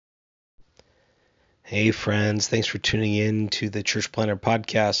Hey friends, thanks for tuning in to the Church Planner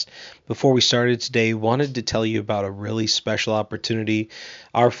Podcast. Before we started today, wanted to tell you about a really special opportunity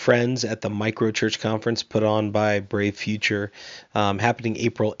our friends at the Micro Church Conference put on by Brave Future, happening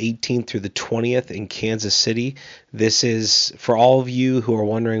April 18th through the 20th in Kansas City. This is for all of you who are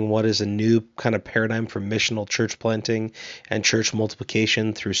wondering what is a new kind of paradigm for missional church planting and church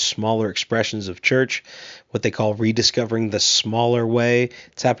multiplication through smaller expressions of church, what they call rediscovering the smaller way.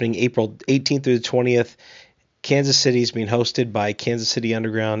 It's happening April 18th through the 20th. Kansas City is being hosted by Kansas City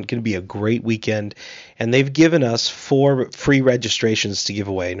Underground. Going to be a great weekend. And they've given us 4 free registrations to give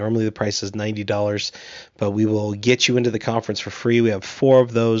away. Normally the price is $90, but we will get you into the conference for free. We have 4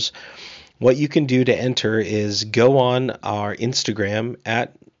 of those. What you can do to enter is go on our Instagram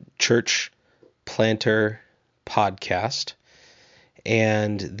at Church Planter Podcast.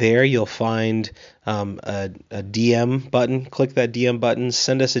 And there you'll find a DM button. Click that DM button.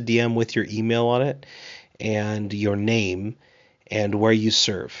 Send us a DM with your email on it and your name and where you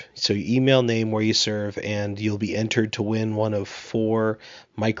serve. So your email, name, where you serve, and you'll be entered to win one of 4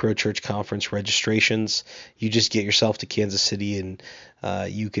 Micro Church Conference registrations. You just get yourself to Kansas City and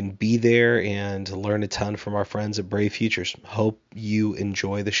you can be there and learn a ton from our friends at Brave Futures. Hope you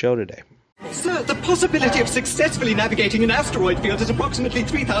enjoy the show today. Sir, the possibility of successfully navigating an asteroid field is approximately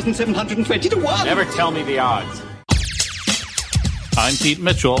 3,720 to 1. Never tell me the odds. I'm Pete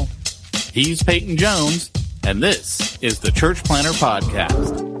Mitchell. He's Peyton Jones. And this is the Church Planner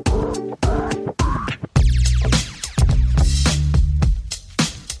Podcast.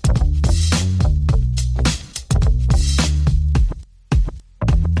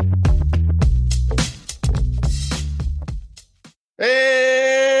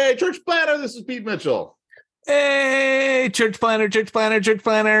 Hey, Church Planner, this is Pete Mitchell. Hey, church planner,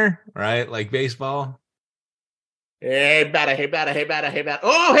 right? Like baseball. Hey, batter, hey, batter, hey, batter, hey, batter.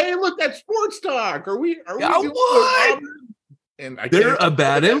 Oh, hey, look, that's Sports Talk. Are we what? And They're a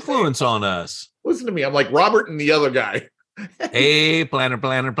bad influence on us. Listen to me. I'm like Robert and the other guy. Hey, planner.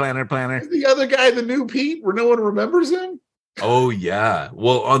 Is the other guy the new Pete where no one remembers him? Oh, yeah.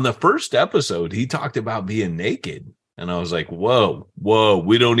 Well, on the first episode, he talked about being naked. And I was like, whoa,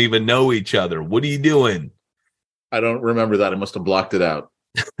 we don't even know each other. What are you doing? I don't remember that. I must have blocked it out.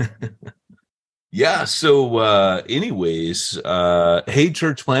 Yeah. So anyways, hey,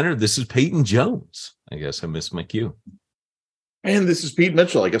 Church Planner, this is Peyton Jones. I guess I missed my cue. And this is Pete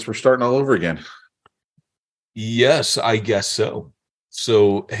Mitchell. I guess we're starting all over again. Yes, I guess so.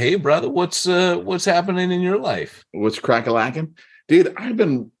 So, hey, brother, what's happening in your life? What's crack-a-lacking? Dude, I've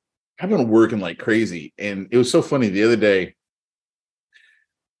been working like crazy. And it was so funny. The other day,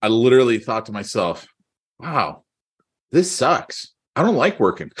 I literally thought to myself, wow, this sucks. I don't like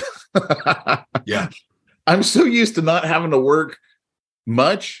working. Yeah. I'm so used to not having to work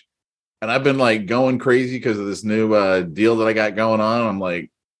much. And I've been like going crazy because of this new deal that I got going on. I'm like,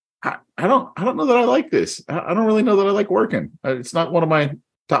 I don't know that I like this. I don't really know that I like working. It's not one of my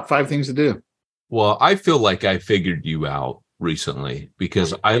top 5 things to do. Well, I feel like I figured you out recently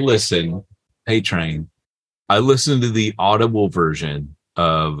because I listened to the Audible version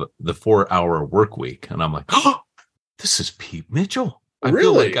of the 4-Hour Work Week. And I'm like, oh, this is Pete Mitchell. I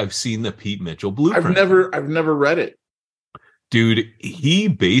feel like I've seen the Pete Mitchell blueprint. I've never read it. Dude, he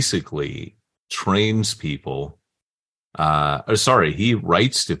basically trains people. He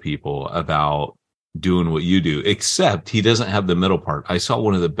writes to people about doing what you do, except he doesn't have the middle part. I saw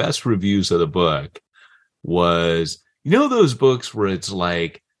one of the best reviews of the book was, those books where it's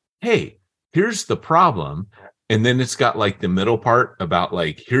like, hey, here's the problem. And then it's got like the middle part about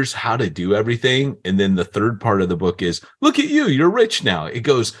like, here's how to do everything. And then the third part of the book is, look at you, you're rich now. It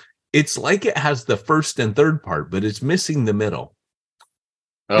goes, it's like it has the first and third part, but it's missing the middle.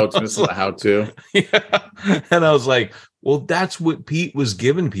 Oh, it's missing the how to. Yeah. And I was like, well, that's what Pete was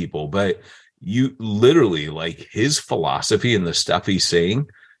giving people. But you literally, like, his philosophy and the stuff he's saying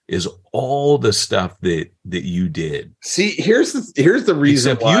is all the stuff that you did. See, here's the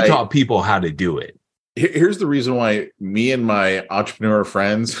reason Except why you taught people how to do it. Here's the reason why me and my entrepreneur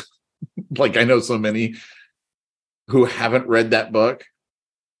friends, like I know so many who haven't read that book.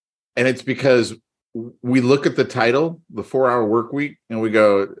 And it's because we look at the title, the 4-Hour Work Week, and we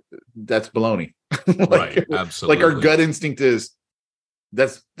go, that's baloney. Right. Absolutely. Like our gut instinct is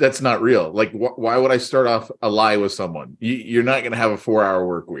that's not real. Like, why would I start off a lie with someone? You're not going to have a 4-hour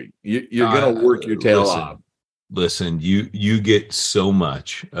work week. You're going to work your tail off. Listen, you get so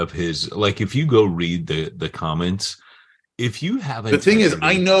much of his, like, if you go read the comments, if you haven't. The thing is,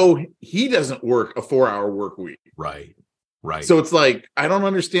 I know he doesn't work a 4-hour work week. Right. So it's like, I don't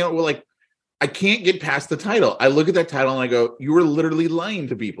understand. Well, like, I can't get past the title. I look at that title and I go, you were literally lying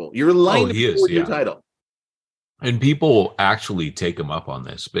to people. You're lying to people with your title. And people actually take him up on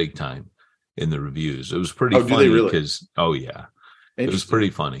this big time in the reviews. It was pretty funny because, it was pretty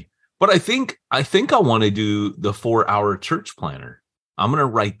funny. But I think I want to do the 4-hour church planner. I'm going to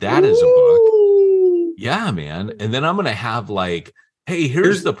write that as a book. Yeah, man. And then I'm going to have like, hey,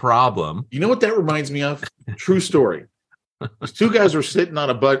 here's the problem. You know what that reminds me of? True story. Two guys were sitting on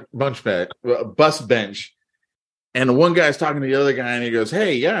a bus bench. And the one guy's talking to the other guy, and he goes,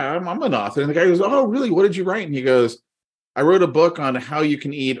 hey, yeah, I'm an author. And the guy goes, oh, really? What did you write? And he goes, I wrote a book on how you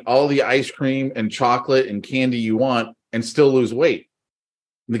can eat all the ice cream and chocolate and candy you want and still lose weight.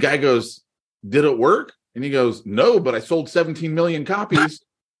 And the guy goes, did it work? And he goes, no, but I sold 17 million copies.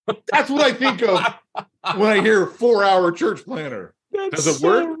 That's what I think of when I hear 4-hour church planner. Does it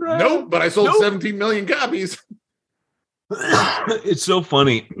work? Nope, but I sold 17 million copies. It's so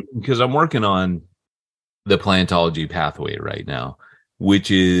funny because I'm working on the Plantology pathway right now,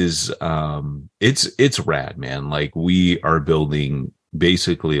 which is it's rad, man. Like we are building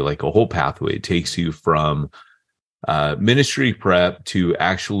basically like a whole pathway. It takes you from ministry prep to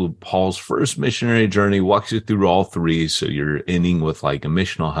actual Paul's first missionary journey, walks you through all three. So you're ending with like a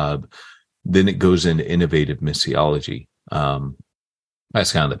missional hub. Then it goes into innovative missiology.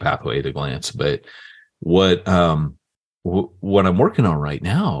 That's kind of the pathway at a glance. But what I'm working on right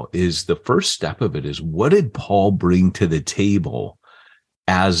now is the first step of it is what did Paul bring to the table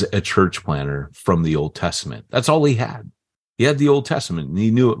as a church planner from the Old Testament? That's all he had. He had the Old Testament and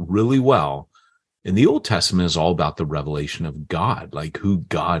he knew it really well. And the Old Testament is all about the revelation of God, like who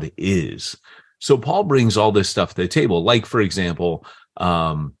God is. So Paul brings all this stuff to the table. Like, for example,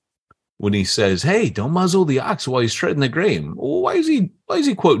 when he says, hey, don't muzzle the ox while he's treading the grain. Well, why is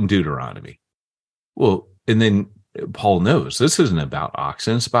he quoting Deuteronomy? Well, and then Paul knows this isn't about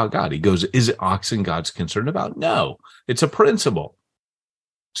oxen, it's about God. He goes, is it oxen God's concerned about? No, it's a principle.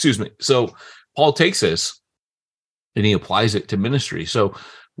 Excuse me. So Paul takes this and he applies it to ministry. So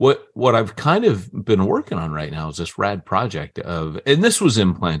what I've kind of been working on right now is this rad project of, and this was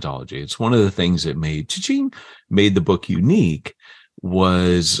in Plantology. It's one of the things that made the book unique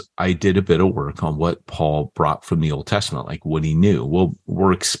was I did a bit of work on what Paul brought from the Old Testament, like what he knew. Well,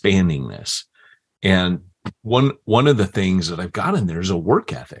 we're expanding this. And one of the things that I've got in there is a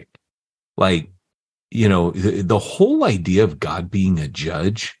work ethic. Like, you know, the whole idea of God being a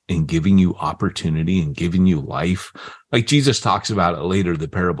judge and giving you opportunity and giving you life, like Jesus talks about it later, the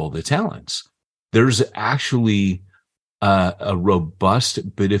parable of the talents. There's actually a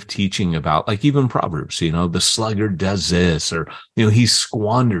robust bit of teaching about, like even Proverbs, you know, the sluggard does this, or, you know, he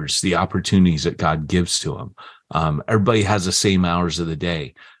squanders the opportunities that God gives to him. Everybody has the same hours of the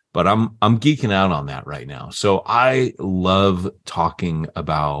day. But I'm geeking out on that right now. So I love talking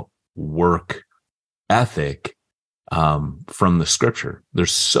about work ethic from the scripture.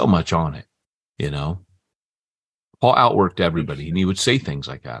 There's so much on it, you know. Paul outworked everybody, and he would say things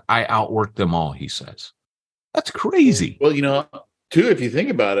like that. I outworked them all, he says. That's crazy. Well, you know, too, if you think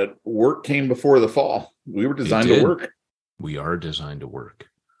about it, work came before the fall. We were designed to work. We are designed to work.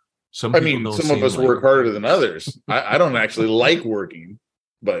 Some of us work harder than others. I don't actually like working.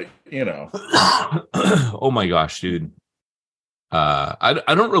 But, you know. Oh, my gosh, dude. I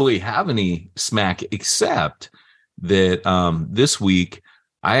don't really have any smack except that this week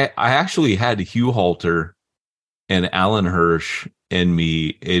I actually had Hugh Halter and Alan Hirsch and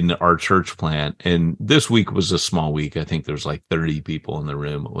me in our church plant. And this week was a small week. I think there's like 30 people in the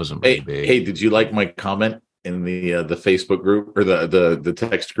room. It wasn't very big. Hey, did you like my comment in the Facebook group or the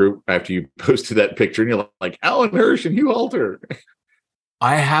text group after you posted that picture? And you're like, Alan Hirsch and Hugh Halter.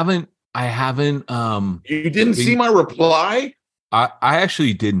 I haven't. You didn't see my reply? I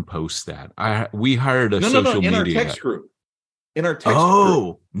actually didn't post that. We hired a social media. In our text group.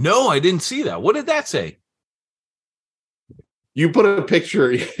 Oh, no, I didn't see that. What did that say? You put a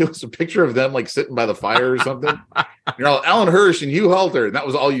picture. It was a picture of them like sitting by the fire or something. You're all Alan Hirsch and Hugh Halter. And that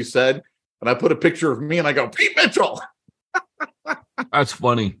was all you said. And I put a picture of me and I go, Pete Mitchell. That's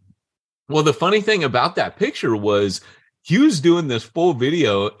funny. Well, the funny thing about that picture was Hugh's doing this full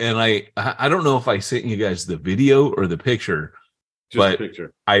video, and I don't know if I sent you guys the video or the picture, but the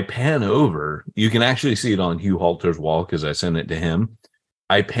picture. I pan over. You can actually see it on Hugh Halter's wall because I sent it to him.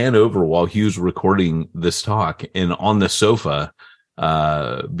 I pan over while Hugh's recording this talk, and on the sofa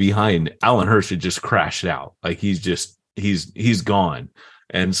behind, Alan Hirsch had just crashed out. Like he's gone.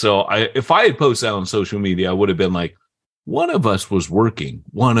 And so if I had posted that on social media, I would have been like, one of us was working,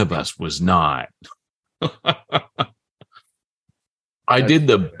 one of us was not. I did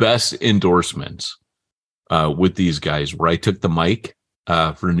the best endorsements with these guys where I took the mic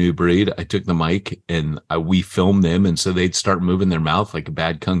for New Breed, I took the mic and we filmed them. And so they'd start moving their mouth like a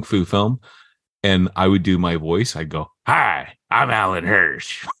bad Kung Fu film. And I would do my voice. I'd go, "Hi, I'm Alan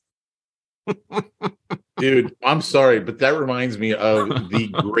Hirsch." Dude, I'm sorry, but that reminds me of the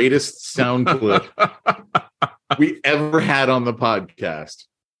greatest sound clip we ever had on the podcast.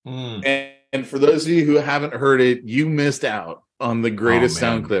 And for those of you who haven't heard it, you missed out on the greatest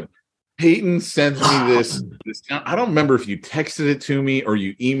sound clip. Peyton sends me this I don't remember if you texted it to me or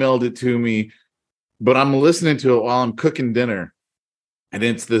you emailed it to me, but I'm listening to it while I'm cooking dinner. And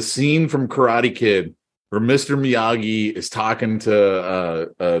it's the scene from Karate Kid where Mr. Miyagi is talking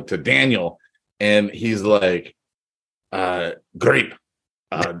to Daniel, and he's like, "Grape."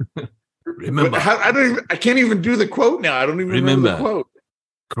 Remember, I can't even do the quote now. I don't even remember the quote.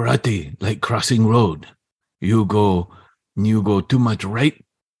 Karate, like crossing road. You go too much right.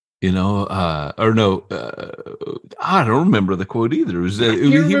 You know, or no, I don't remember the quote either. It was,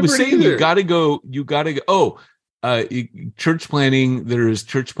 he was saying you gotta go. Oh, church planting. There is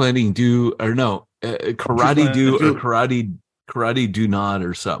church planting do or no karate do or karate do not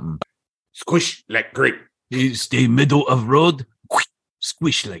or something. Squish like grape. You stay middle of road.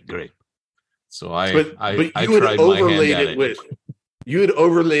 Squish like grape. So I tried my hand at it. You had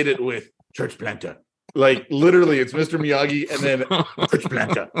overlaid it with church planter. Like literally, it's Mr. Miyagi and then church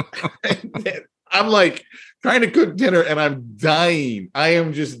planter. I'm like trying to cook dinner and I'm dying. I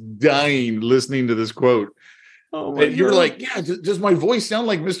am just dying listening to this quote. Oh and you're like, yeah, does my voice sound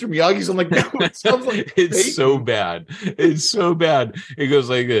like Mr. Miyagi's? I'm like, no, it sounds like it's so bad. It's so bad. It goes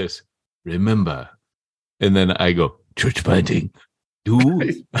like this. Remember. And then I go, church planting,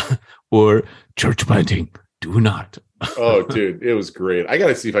 do or church planting, do not. Oh, dude, it was great. I got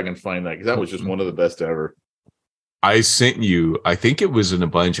to see if I can find that because that was just one of the best ever. I sent you, I think it was in a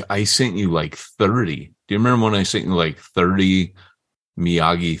bunch. I sent you like 30. Do you remember when I sent you like 30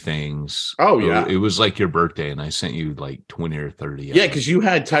 Miyagi things? Oh, yeah. It was like your birthday, and I sent you like 20 or 30. Yeah, because you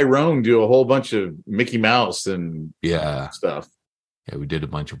had Tyrone do a whole bunch of Mickey Mouse and stuff. Yeah, we did a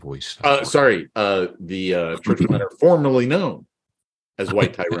bunch of voice stuff. The church planter formerly known as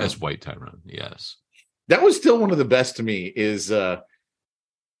White Tyrone. As White Tyrone, yes. That was still one of the best to me is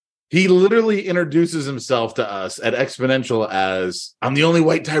he literally introduces himself to us at Exponential as I'm the only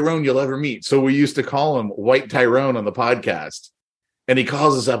White Tyrone you'll ever meet. So we used to call him White Tyrone on the podcast. And he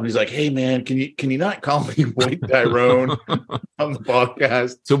calls us up and he's like, "Hey man, can you not call me White Tyrone on the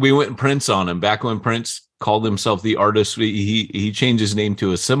podcast?" So we went Prince on him. Back when Prince called himself the artist, he changed his name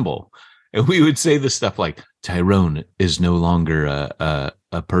to a symbol. And we would say this stuff like, Tyrone is no longer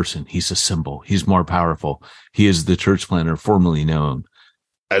a person. He's a symbol. He's more powerful. He is the church planter formerly known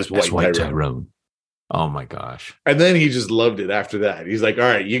as White Tyrone. Oh, my gosh. And then he just loved it after that. He's like, all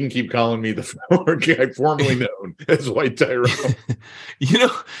right, you can keep calling me the guy formerly known as White Tyrone.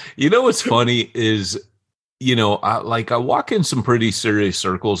 You know what's funny is, I walk in some pretty serious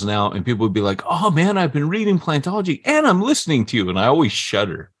circles now, and people would be like, "Oh, man, I've been reading Plantology, and I'm listening to you." And I always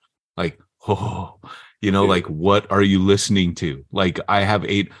shudder. Like, oh, like, what are you listening to? Like, I have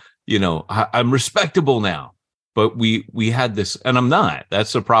I'm respectable now, but we had this, and I'm not.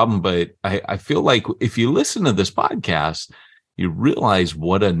 That's the problem. But I feel like if you listen to this podcast, you realize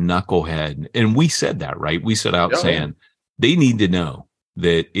what a knucklehead. And we said that, right? We set out saying they need to know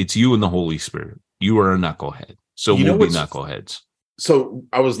that it's you and the Holy Spirit. You are a knucklehead. So we'll be knuckleheads. So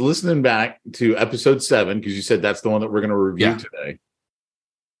I was listening back to episode 7 because you said that's the one that we're going to review today.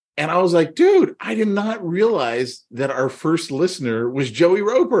 And I was like, dude, I did not realize that our first listener was Joey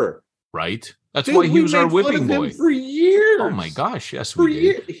Roper. Right. That's why he was our whipping boy for years. Oh my gosh. Yes, for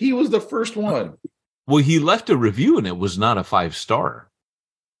years. He was the first one. Well, he left a review and it was not a 5-star.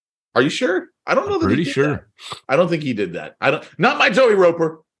 Are you sure? I don't know. I'm pretty sure. That. I don't think he did that. Not my Joey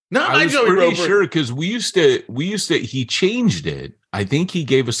Roper. I was pretty sure because we used to, he changed it. I think he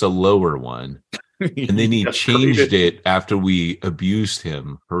gave us a lower one. And then he changed it after we abused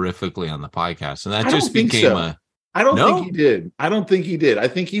him horrifically on the podcast. And that just became I don't think he did. I don't think he did. I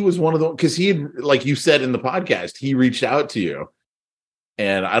think he was one of the, because he had, like you said in the podcast, he reached out to you.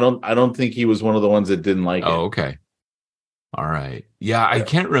 And I don't think he was one of the ones that didn't like it. Oh, okay. All right. Yeah, I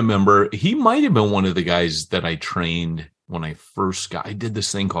can't remember. He might have been one of the guys that I trained when I first I did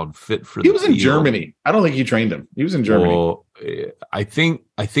this thing called Fit for the Field. He was in Germany. I don't think you trained him. He was in Germany. Well, I think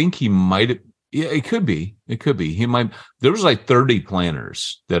he might have. Yeah, it could be. It could be. He might. There was like 30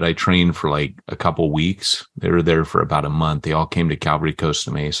 planners that I trained for like a couple weeks. They were there for about a month. They all came to Calvary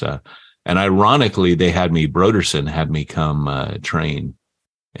Costa Mesa. And ironically, they had me, Broderson had me come train.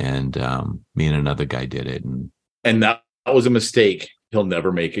 And me and another guy did it. And that was a mistake he'll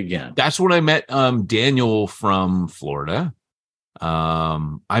never make again. That's when I met Daniel from Florida.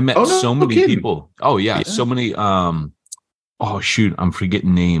 I met so many kidding. people. Oh yeah, so many. Oh shoot, I'm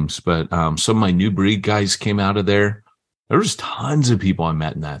forgetting names, but some of my New Breed guys came out of there. There was tons of people I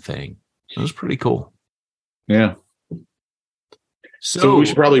met in that thing. It was pretty cool. Yeah. So we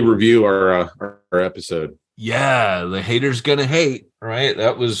should probably review our episode. Yeah, the haters gonna hate,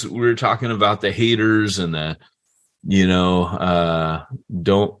 right? We were talking about the haters and the,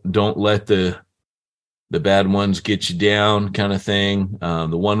 don't let the bad ones get you down kind of thing.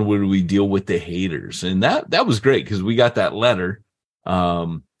 The one where we deal with the haters, and that was great because we got that letter,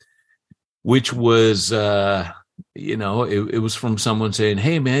 which was it was from someone saying,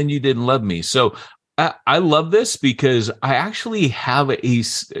 "Hey man, you didn't love me." So I love this because I actually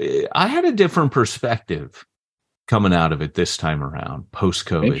I had a different perspective coming out of it this time around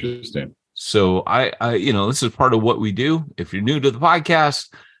post-COVID. Interesting. So I this is part of what we do. If you're new to the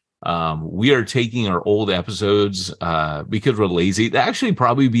podcast, we are taking our old episodes because we're lazy. It'd actually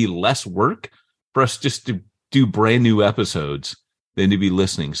probably be less work for us just to do brand new episodes than to be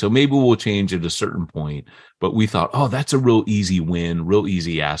listening. So maybe we'll change at a certain point. But we thought, that's a real easy win, real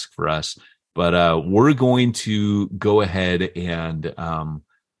easy ask for us. But we're going to go ahead and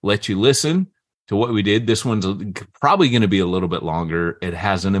let you listen to what we did. This one's probably going to be a little bit longer. It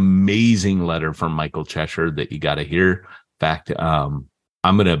has an amazing letter from Michael Cheshire that you got to hear. In fact, I'm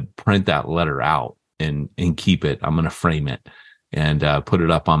going to print that letter out and keep it. I'm going to frame it and put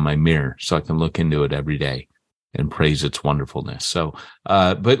it up on my mirror so I can look into it every day and praise its wonderfulness. So,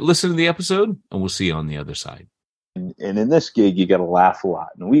 but listen to the episode and we'll see you on the other side. And in this gig, you got to laugh a lot.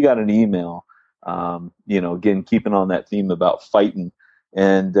 And we got an email, again, keeping on that theme about fighting.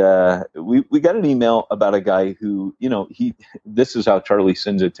 And we got an email about a guy who, this is how Charlie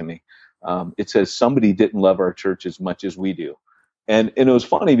sends it to me. It says, somebody didn't love our church as much as we do. And it was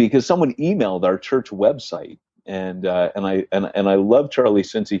funny because someone emailed our church website. And I love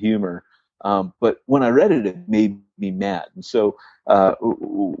Charlie's sense of humor. But when I read it, it made me mad. And so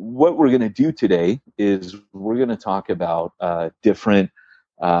what we're going to do today is we're going to talk about different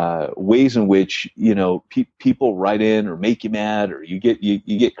ways in which people write in or make you mad, or you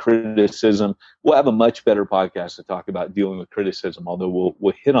get criticism. We'll have a much better podcast to talk about dealing with criticism, although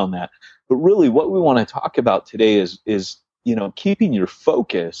we'll hit on that. But really, what we want to talk about today is keeping your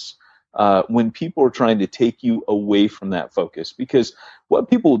focus when people are trying to take you away from that focus. Because what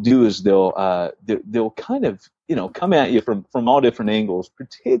people do is they'll kind of come at you from all different angles,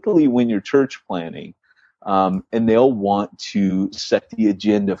 particularly when you're church planning, and they'll want to set the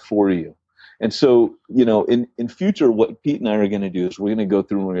agenda for you. And so in future, what Pete and I are going to do is we're going to go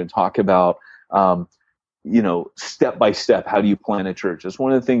through and we're going to talk about step by step, how do you plan a church? That's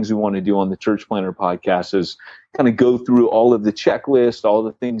one of the things we want to do on the Church Planner podcast, is kind of go through all of the checklist, all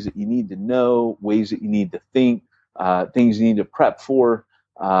the things that you need to know, ways that you need to think, things you need to prep for,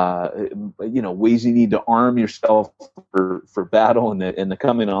 ways you need to arm yourself for battle and the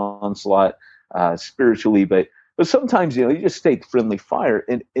coming onslaught spiritually. But sometimes, you just stay friendly fire.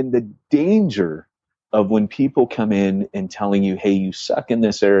 And the danger of when people come in and telling you, hey, you suck in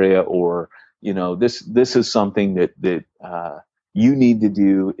this area, or this is something that you need to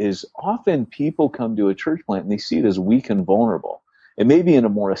do, is often people come to a church plant and they see it as weak and vulnerable. And maybe in a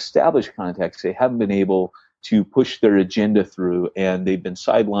more established context, they haven't been able to push their agenda through, and they've been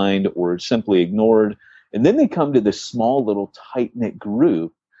sidelined or simply ignored. And then they come to this small little tight-knit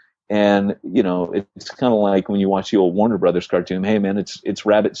group, and it's kind of like when you watch the old Warner Brothers cartoon. Hey man, it's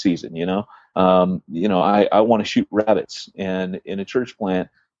rabbit season. I want to shoot rabbits, and in a church plant,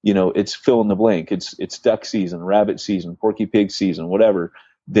 it's fill in the blank. It's duck season, rabbit season, porky pig season, whatever.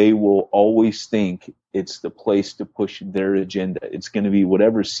 They will always think it's the place to push their agenda. It's going to be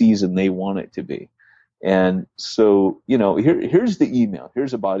whatever season they want it to be. And so, here's the email.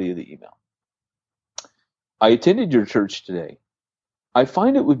 Here's the body of the email. I attended your church today. I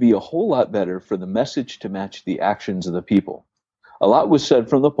find it would be a whole lot better for the message to match the actions of the people. A lot was said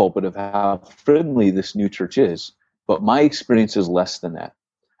from the pulpit of how friendly this new church is, but my experience is less than that.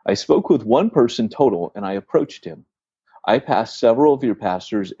 I spoke with one person total, and I approached him. I passed several of your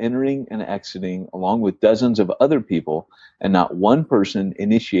pastors entering and exiting, along with dozens of other people, and not one person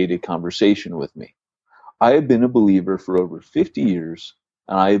initiated conversation with me. I have been a believer for over 50 years,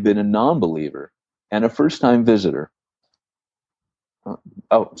 and I have been a non-believer and a first-time visitor.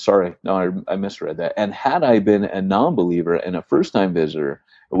 Oh, sorry. No, I misread that. And had I been a non-believer and a first-time visitor,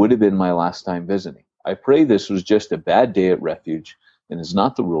 it would have been my last time visiting. I pray this was just a bad day at Refuge and is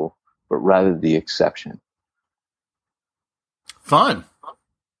not the rule, but rather the exception. Fun.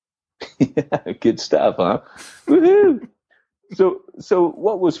 Yeah, good stuff, huh? Woohoo! So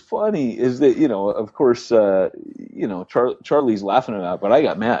what was funny is that, of course, Charlie's laughing about it, but I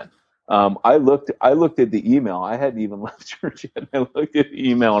got mad. I looked at the email. I hadn't even left church yet. I looked at the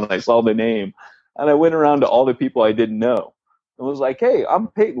email and I saw the name, and I went around to all the people I didn't know and was like, "Hey, I'm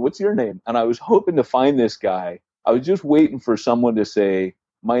Peyton. What's your name?" And I was hoping to find this guy. I was just waiting for someone to say,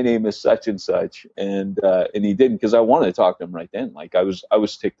 "My name is such and such," and he didn't, because I wanted to talk to him right then. Like I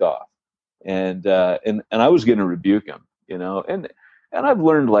was ticked off, and I was going to rebuke him, and I've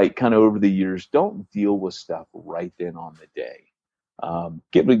learned, like, kind of over the years, don't deal with stuff right then on the day.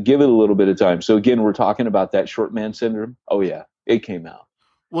 Give it a little bit of time. So again, we're talking about that short man syndrome. Oh yeah, it came out.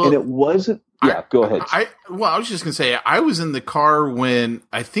 Well, and it wasn't. Yeah, go ahead. I was just gonna say, I was in the car when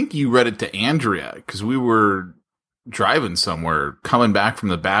I think you read it to Andrea, because we were driving somewhere, coming back from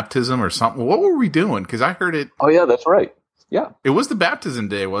the baptism or something. What were we doing? Because I heard it. Oh yeah, that's right. Yeah, it was the baptism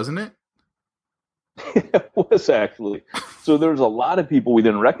day, wasn't it? It was, actually. So there was a lot of people we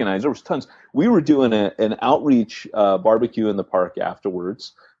didn't recognize. There was tons. We were doing an outreach barbecue in the park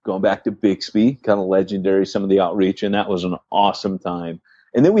afterwards, going back to Bixby, kind of legendary, some of the outreach, and that was an awesome time.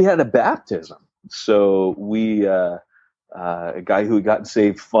 And then we had a baptism. So we, a guy who had gotten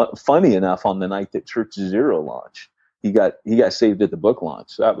saved, funny enough, on the night that Church Zero launched, he got saved at the book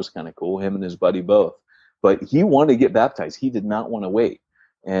launch. So that was kind of cool, him and his buddy both. But he wanted to get baptized. He did not want to wait.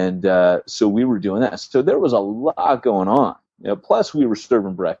 And so we were doing that. So there was a lot going on. Plus, we were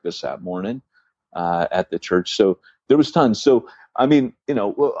serving breakfast that morning at the church. So there was tons. So, I mean,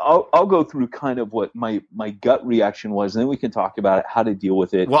 I'll go through kind of what my gut reaction was, and then we can talk about it, how to deal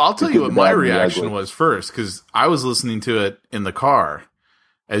with it. Well, I'll tell you what my reaction was first, because I was listening to it in the car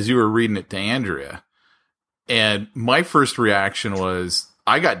as you were reading it to Andrea. And my first reaction was,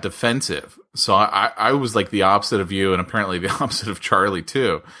 I got defensive. So I was like the opposite of you, and apparently the opposite of Charlie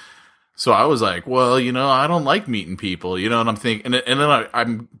too. So I was like, well, I don't like meeting people, and I'm thinking, and then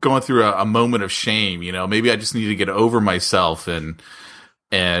I'm going through a moment of shame, maybe I just need to get over myself and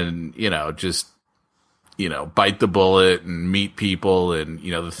just, bite the bullet and meet people and,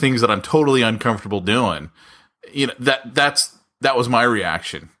 the things that I'm totally uncomfortable doing. That was my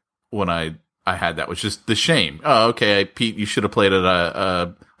reaction when I had that, was just the shame. Oh, okay, Pete, you should have played at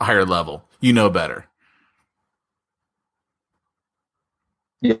a higher level. You know better.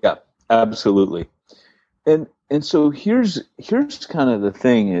 Yeah, absolutely. And so here's kind of the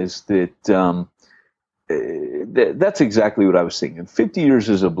thing, is that that's exactly what I was thinking. 50 years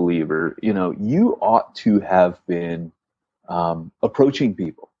as a believer, you ought to have been approaching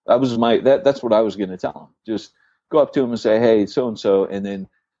people. That's what I was going to tell them. Just go up to them and say, hey, so and so, and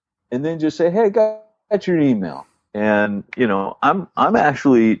then just say, hey, got your email. And I'm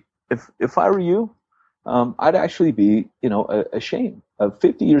actually, if I were you, I'd actually be, ashamed. Of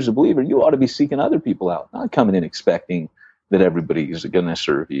 50 years of believer, you ought to be seeking other people out, not coming in expecting that everybody is going to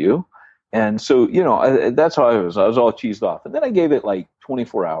serve you. And so, that's how I was. I was all cheesed off. And then I gave it like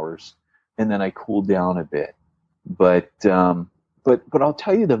 24 hours, and then I cooled down a bit. But I'll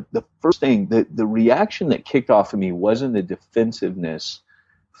tell you, the first thing, the reaction that kicked off of me wasn't a defensiveness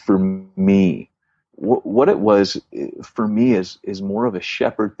for me. What it was for me is more of a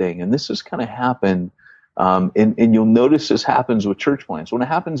shepherd thing. And this has kind of happened. And you'll notice this happens with church plants. When it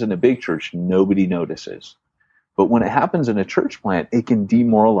happens in a big church, nobody notices. But when it happens in a church plant, it can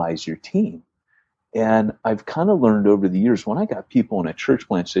demoralize your team. And I've kind of learned over the years, when I got people in a church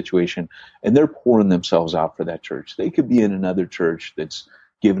plant situation and they're pouring themselves out for that church, they could be in another church that's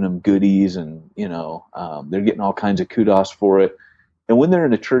giving them goodies and, they're getting all kinds of kudos for it. And when they're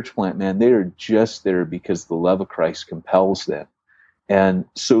in a church plant, man, they are just there because the love of Christ compels them. And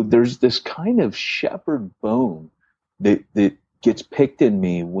so there's this kind of shepherd bone that gets picked in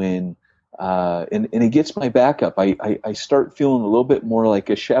me when, and it gets my back up. I start feeling a little bit more like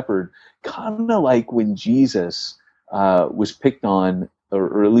a shepherd, kind of like when Jesus was picked on,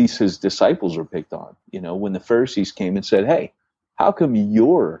 or at least his disciples were picked on. When the Pharisees came and said, hey, how come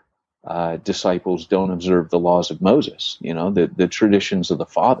your disciples don't observe the laws of Moses, the traditions of the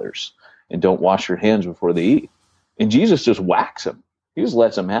fathers, and don't wash their hands before they eat? And Jesus just whacks them. He just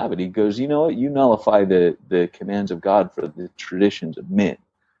lets them have it. He goes, you know what? You nullify the commands of God for the traditions of men.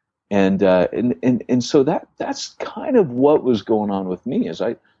 And so that's kind of what was going on with me, is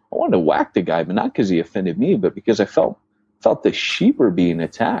I wanted to whack the guy, but not because he offended me, but because I felt the sheep were being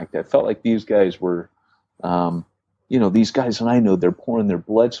attacked. I felt like these guys were, these guys, and I know they're pouring their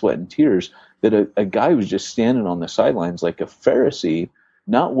blood, sweat, and tears, that a guy was just standing on the sidelines like a Pharisee,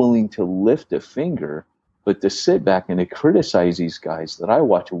 not willing to lift a finger, but to sit back and to criticize these guys that I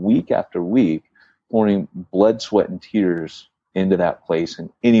watch week after week, pouring blood, sweat, and tears into that place and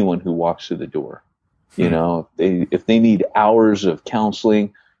anyone who walks through the door. You know, if they need hours of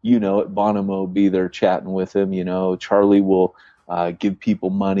counseling, at Bonomo, be there chatting with him. Charlie will give people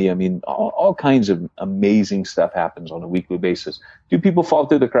money. I mean, all kinds of amazing stuff happens on a weekly basis. Do people fall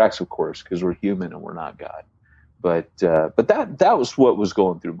through the cracks? Of course, because we're human and we're not God. But that was what was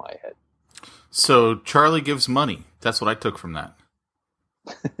going through my head. So Charlie gives money. That's what I took from that.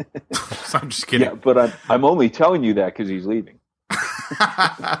 I'm just kidding. Yeah, but I'm only telling you that because he's leaving.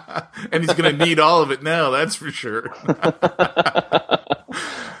 And he's going to need all of it now, that's for sure.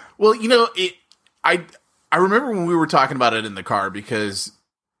 Well, I remember when we were talking about it in the car, because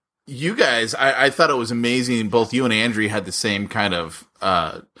you guys, I thought it was amazing. Both you and Andrea had the same kind of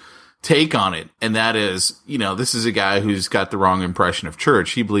take on it. And that is, this is a guy who's got the wrong impression of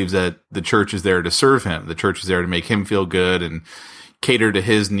church. He believes that the church is there to serve him. The church is there to make him feel good and cater to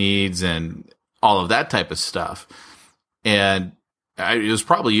his needs and all of that type of stuff. And it was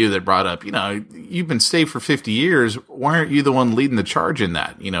probably you that brought up, you've been saved for 50 years. Why aren't you the one leading the charge in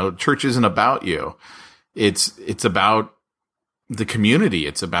that? Church isn't about you. It's about the community.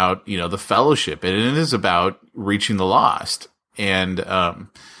 It's about, the fellowship, and it is about reaching the lost. And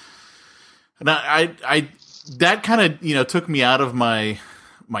I that kind of, took me out of my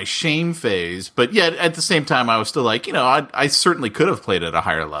shame phase, but yet at the same time, I was still like, I certainly could have played at a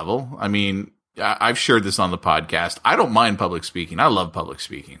higher level. I mean, I've shared this on the podcast. I don't mind public speaking. I love public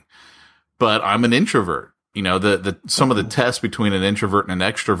speaking, but I'm an introvert. Some of the tests between an introvert and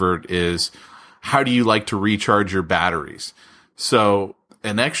an extrovert is, how do you like to recharge your batteries? So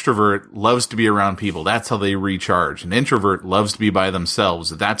an extrovert loves to be around people. That's how they recharge. An introvert loves to be by themselves.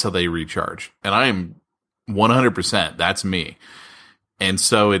 That's how they recharge. And I am 100%. That's me. And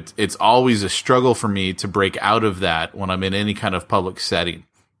so it's always a struggle for me to break out of that when I'm in any kind of public setting.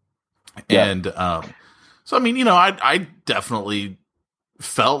 Yeah. And so, I mean, I definitely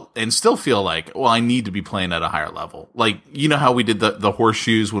felt and still feel like, well, I need to be playing at a higher level. Like, how we did the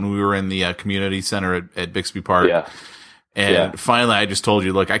horseshoes when we were in the community center at Bixby Park. Yeah. And finally, I just told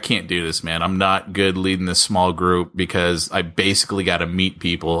you, look, I can't do this, man. I'm not good leading this small group, because I basically got to meet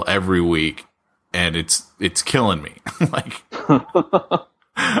people every week, and it's killing me. Like,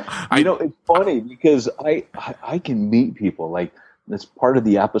 it's funny because I can meet people, like, that's part of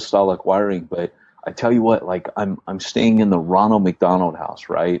the apostolic wiring. But I tell you what, like, I'm staying in the Ronald McDonald House,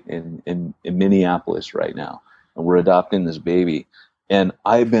 right, in Minneapolis right now, and we're adopting this baby. And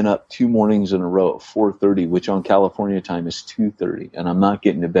I've been up 2 mornings in a row at 4:30, which on California time is 2:30, and I'm not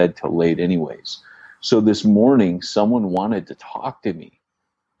getting to bed till late anyways. So this morning, someone wanted to talk to me,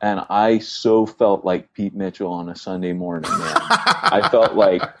 and I so felt like Pete Mitchell on a Sunday morning, man. I felt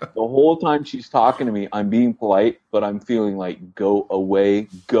like the whole time she's talking to me, I'm being polite, but I'm feeling like, go away,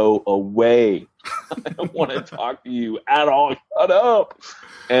 go away. I don't want to talk to you at all. Shut up.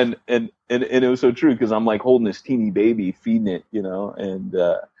 And it was so true, because I'm like holding this teeny baby, feeding it, and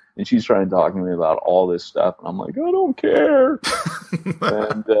she's trying to talk to me about all this stuff, and I'm like, I don't care.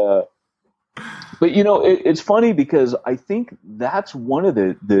 And but it's funny, because I think that's one of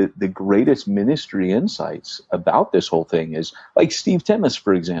the greatest ministry insights about this whole thing is, like, Steve Timmis,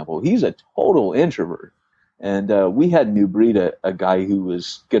 for example. He's a total introvert, and we had New Breed, a guy who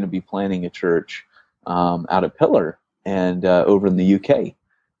was going to be planning a church out at Pillar and over in the UK.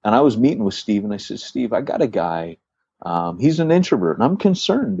 And I was meeting with Steve, and I said, Steve, I got a guy. He's an introvert, and I'm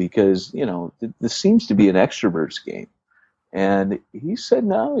concerned because, this seems to be an extrovert's game. And he said,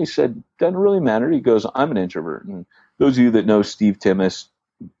 no. He said, doesn't really matter. He goes, I'm an introvert. And those of you that know Steve Timmis,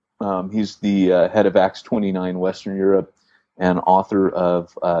 he's the head of Acts 29 Western Europe and author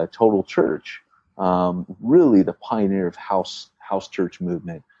of Total Church, really the pioneer of house church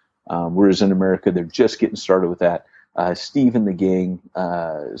movement. Whereas in America, they're just getting started with that. Steve and the gang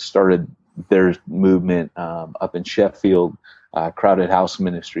started their movement up in Sheffield, Crowded House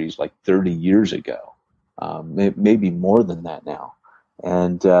Ministries, like 30 years ago, maybe more than that now.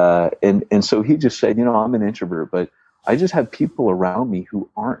 And so he just said, I'm an introvert, but I just have people around me who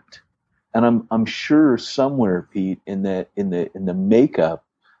aren't. And I'm sure somewhere, Pete, in the makeup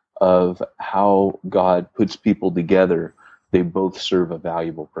of how God puts people together, they both serve a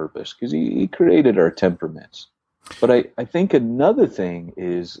valuable purpose, because he created our temperaments. But I think another thing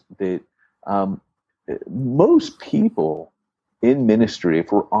is that most people in ministry,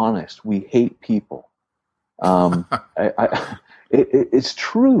 if we're honest, we hate people. It's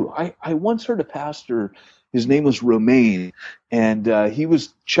true. I once heard a pastor, his name was Romaine, and he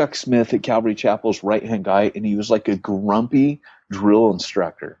was Chuck Smith at Calvary Chapel's right-hand guy, and he was like a grumpy drill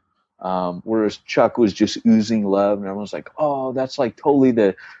instructor. Whereas Chuck was just oozing love, and everyone's like, oh, that's like totally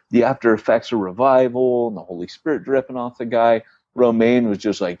the after effects of revival and the Holy Spirit dripping off the guy. Romaine was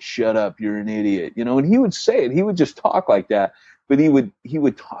just like, shut up, you're an idiot, and he would say it. He would just talk like that, but he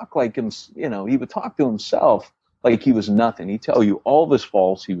would talk like him, he would talk to himself like he was nothing. He'd tell you all of his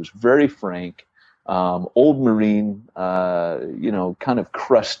faults. He was very frank, old Marine, kind of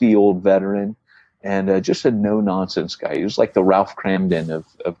crusty old veteran, and just a no nonsense guy. He was like the Ralph Cramden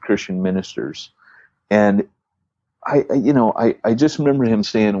of Christian ministers. And I just remember him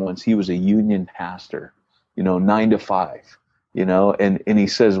saying once he was a union pastor, 9 to 5, and he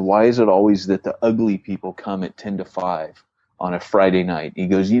says, why is it always that the ugly people come at 10 to 5 on a Friday night? He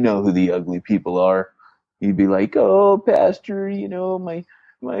goes, you know who the ugly people are. He'd be like, oh, pastor,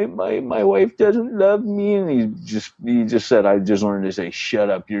 my wife doesn't love me. And he just said, I just learned to say, shut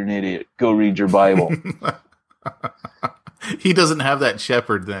up, you're an idiot. Go read your Bible. He doesn't have that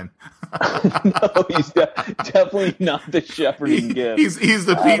shepherd then. No, he's definitely not the shepherding gift. He's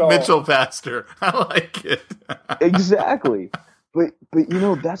the Pete Mitchell pastor. I like it. Exactly. But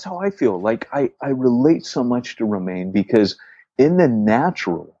that's how I feel. Like I relate so much to Romaine because in the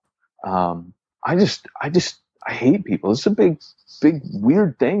natural, I hate people. It's a big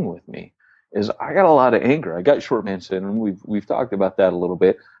weird thing with me is I got a lot of anger. I got short man syndrome. We've talked about that a little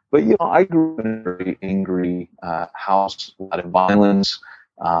bit. But I grew up in a very angry house, a lot of violence,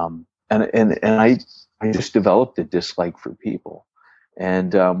 and I just developed a dislike for people.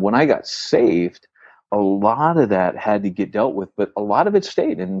 And when I got saved, a lot of that had to get dealt with, but a lot of it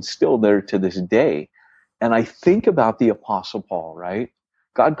stayed and it's still there to this day. And I think about the Apostle Paul, right?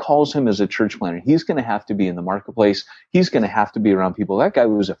 God calls him as a church planter. He's going to have to be in the marketplace. He's going to have to be around people. That guy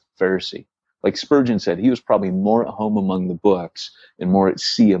was a Pharisee. Like Spurgeon said, he was probably more at home among the books and more at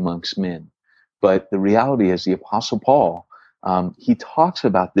sea amongst men. But the reality is the Apostle Paul, he talks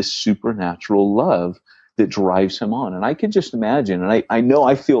about this supernatural love that drives him on. And I can just imagine, and I know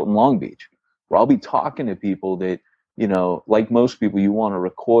I feel it in Long Beach, where I'll be talking to people that, like most people, you want to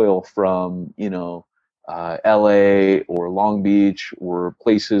recoil from, LA or Long Beach or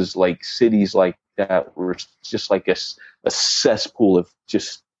places like cities like that where it's just like a cesspool of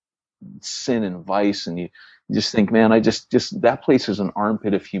just sin and vice, and you just think, man, I just that place is an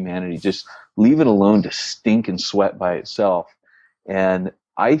armpit of humanity. Just leave it alone to stink and sweat by itself. And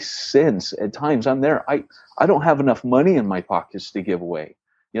I sense at times I'm there. I don't have enough money in my pockets to give away.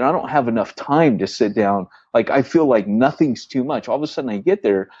 I don't have enough time to sit down. Like I feel like nothing's too much. All of a sudden I get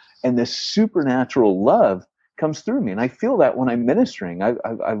there and this supernatural love comes through me. And I feel that when I'm ministering.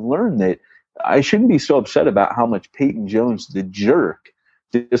 I've learned that I shouldn't be so upset about how much Peyton Jones, the jerk,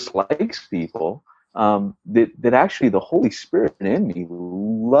 dislikes people, that actually the Holy Spirit in me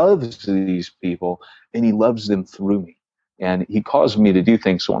loves these people and he loves them through me. And he caused me to do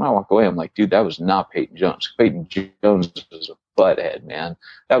things. So when I walk away, I'm like, dude, that was not Peyton Jones. Peyton Jones is a butthead, man.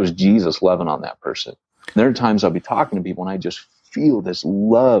 That was Jesus loving on that person. And there are times I'll be talking to people and I just feel this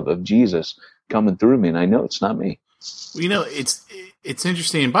love of Jesus coming through me. And I know it's not me. Well, it's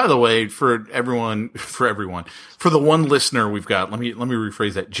interesting. And by the way, for the one listener we've got, let me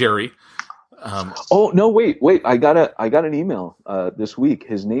rephrase that, Jerry. Oh no, wait! I got an email this week.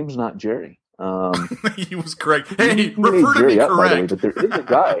 His name's not Jerry. He was correct. Hey, refer to me correct. But there is a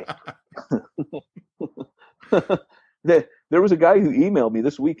guy. There was a guy who emailed me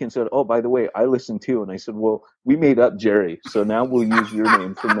this week and said, "Oh, by the way, I listen too." And I said, "Well, we made up Jerry, so now we'll use your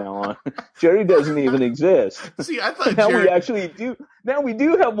name from now on." Jerry doesn't even exist. See, I thought now Jerry... we actually do. Now we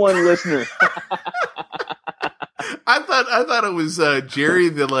do have one listener. I thought it was Jerry,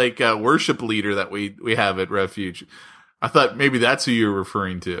 the worship leader that we have at Refuge. I thought maybe that's who you're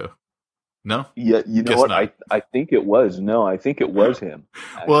referring to. No? Yeah, you know what? Not. I think it was. No, I think it was him.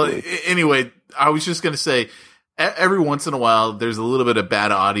 Actually. Well, anyway, I was just going to say, every once in a while, there's a little bit of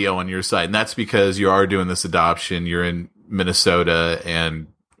bad audio on your side, and that's because you are doing this adoption. You're in Minnesota, and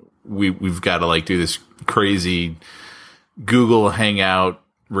we've got to do this crazy Google Hangout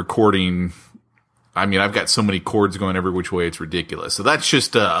recording. I mean, I've got so many cords going every which way, it's ridiculous. So that's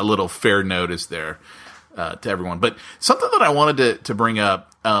just a little fair notice there to everyone. But something that I wanted to bring up,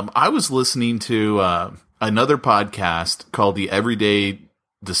 I was listening to another podcast called the Everyday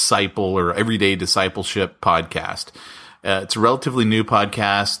Disciple or Everyday Discipleship Podcast. It's a relatively new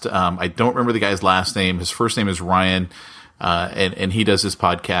podcast. I don't remember the guy's last name. His first name is Ryan, and he does this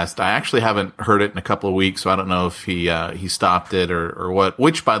podcast. I actually haven't heard it in a couple of weeks, so I don't know if he stopped it or what.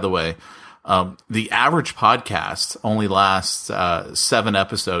 Which, by the way, the average podcast only lasts 7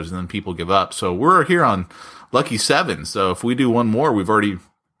 episodes, and then people give up. So we're here on lucky 7. So if we do one more, we've already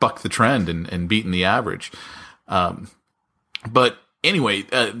bucked the trend and beaten the average. But anyway,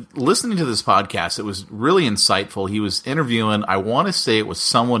 listening to this podcast, it was really insightful. He was interviewing, I want to say it was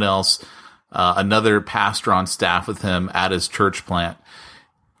someone else another pastor on staff with him at his church plant.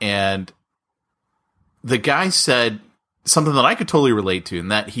 And the guy said something that I could totally relate to, in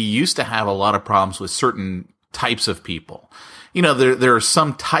that he used to have a lot of problems with certain types of people. You know, there are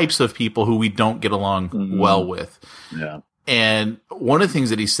some types of people who we don't get along well with. Yeah. And one of the things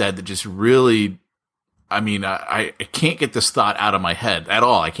that he said that just really, I mean, I can't get this thought out of my head at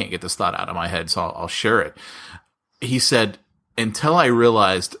all. I can't get this thought out of my head, so I'll share it. He said, until I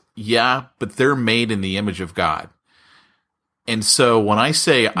realized, yeah, but they're made in the image of God. And so when I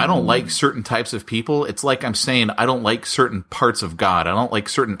say I don't like certain types of people, it's like I'm saying I don't like certain parts of God. I don't like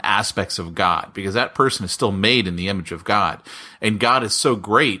certain aspects of God, because that person is still made in the image of God. And God is so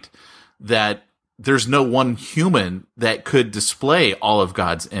great that there's no one human that could display all of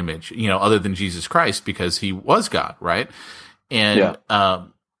God's image, you know, other than Jesus Christ, because he was God, right? And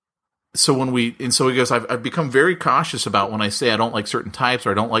so he goes, I've become very cautious about when I say I don't like certain types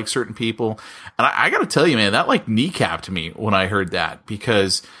or I don't like certain people. And I got to tell you, man, that like kneecapped me when I heard that,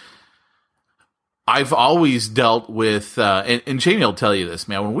 because I've always dealt with, and Jamie will tell you this,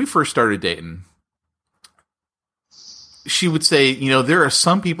 man, when we first started dating, she would say, you know, there are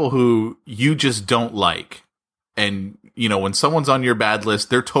some people who you just don't like. And, you know, when someone's on your bad list,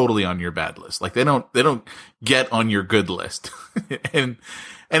 they're totally on your bad list. Like they don't get on your good list. and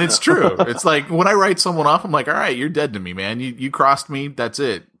it's true. It's like when I write someone off, I'm like, all right, you're dead to me, man. You crossed me. That's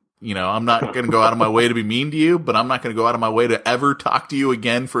it. You know, I'm not going to go out of my way to be mean to you, but I'm not going to go out of my way to ever talk to you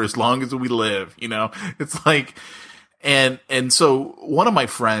again for as long as we live. You know, it's like, and so one of my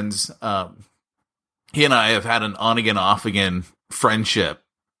friends, he and I have had an on again, off again friendship,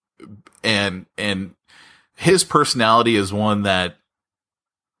 and his personality is one that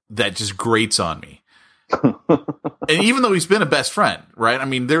just grates on me. And even though he's been a best friend, right? I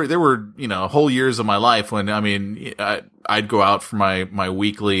mean, there were, you know, whole years of my life when, I mean, I'd go out for my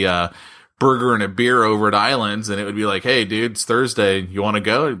weekly, burger and a beer over at Islands, and it would be like, hey dude, it's Thursday. You want to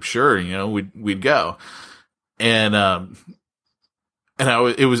go? Sure. You know, we'd go. And I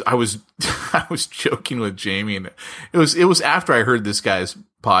was joking with Jamie, and it was after I heard this guy's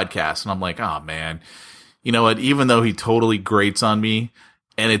podcast, and I'm like, oh man, you know what? Even though he totally grates on me,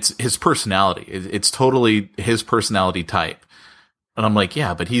 and it's his personality, it's totally his personality type, and I'm like,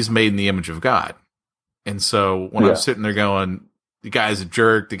 yeah, but he's made in the image of God. And so when I'm sitting there going, the guy's a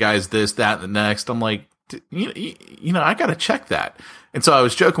jerk, the guy's this, that, and the next, I'm like, you know, I got to check that. And so I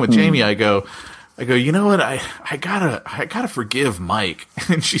was joking with Jamie. I go, you know what? I gotta forgive Mike.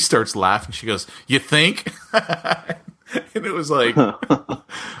 And she starts laughing. She goes, you think? And it was like,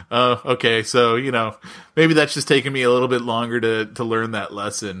 okay. So, you know, maybe that's just taking me a little bit longer to learn that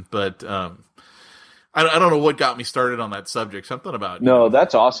lesson. But, I don't know what got me started on that subject. Something about, no,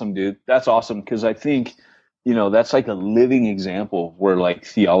 that's awesome, dude. That's awesome. Cause I think, you know, that's like a living example where like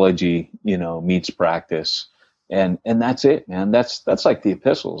theology, you know, meets practice. And that's it, man. That's like the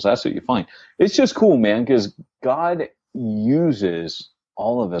epistles. That's what you find. It's just cool, man, because God uses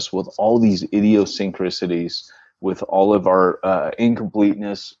all of us with all these idiosyncrasies, with all of our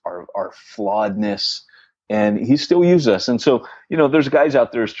incompleteness, our flawedness, and he still uses us. And so, you know, there's guys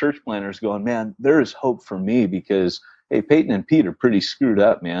out there as church planners going, man, there is hope for me, because hey, Peyton and Pete are pretty screwed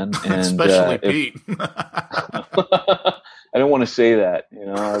up, man. And especially Pete. I don't want to say that, you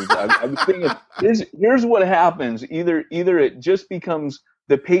know. I was thinking, here's what happens: either it just becomes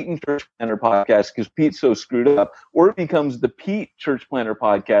the Peyton Church Planner podcast because Pete's so screwed up, or it becomes the Pete Church Planner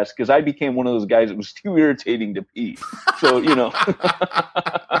podcast because I became one of those guys that was too irritating to Pete. So, you know,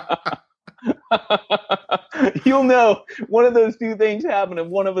 you'll know one of those two things happen if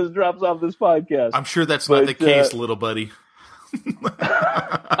one of us drops off this podcast. I'm sure that's not the case, little buddy.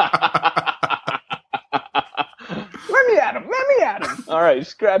 Let me at him. All right,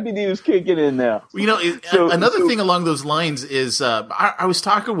 Scrappy Doo's kicking in now. You know, another thing along those lines is I was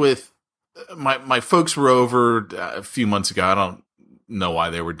talking with my folks were over a few months ago. I don't know why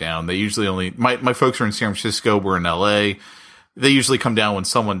they were down. They usually my folks are in San Francisco. We're in LA. They usually come down when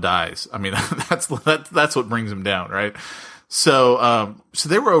someone dies. I mean, that's what brings them down, right? So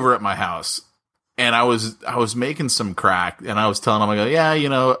they were over at my house, and I was making some crack, and I was telling them, I go, yeah, you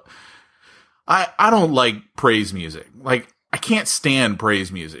know, I don't like praise music. Like, I can't stand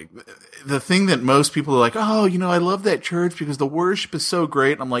praise music. The thing that most people are like, oh, you know, I love that church because the worship is so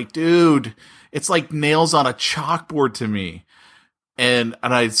great. And I'm like, dude, it's like nails on a chalkboard to me. And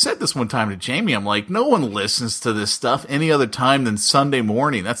I said this one time to Jamie, I'm like, no one listens to this stuff any other time than Sunday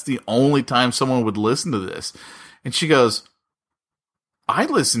morning. That's the only time someone would listen to this. And she goes, I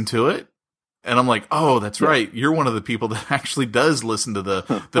listen to it. And I'm like, oh, that's right. You're one of the people that actually does listen to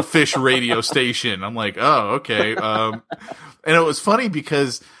the Fish radio station. I'm like, oh, okay. And it was funny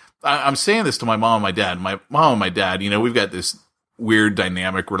because I'm saying this to my mom and my dad. My mom and my dad, we've got this weird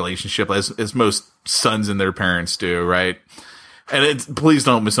dynamic relationship as most sons and their parents do, right? And please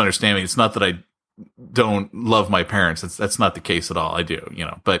don't misunderstand me. It's not that I don't love my parents. That's not the case at all. I do,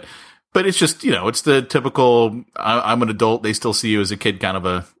 but it's just, it's the typical, I'm an adult. They still see you as a kid kind of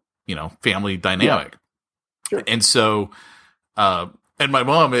a, family dynamic. Yeah. Sure. And so, and my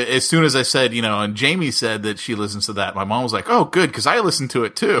mom, as soon as I said, and Jamie said that she listens to that, my mom was like, oh, good, because I listen to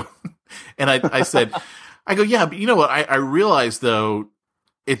it too. And I said, I go, yeah, but you know what? I realized, though,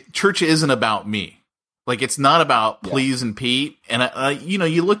 church isn't about me. Like, it's not about pleasing Pete. And,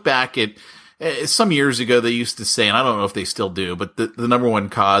 you look back at some years ago, they used to say, and I don't know if they still do, but the number one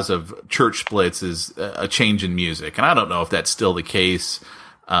cause of church splits is a change in music. And I don't know if that's still the case.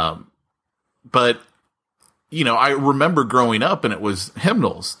 But I remember growing up and it was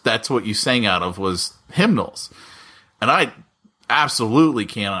hymnals. That's what you sang out of, was hymnals. And I absolutely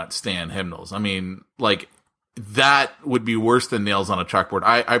cannot stand hymnals. I mean, like, that would be worse than nails on a chalkboard.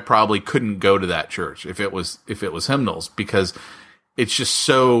 I probably couldn't go to that church if it was hymnals, because it's just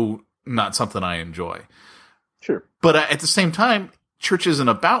so not something I enjoy. Sure. But at the same time, church isn't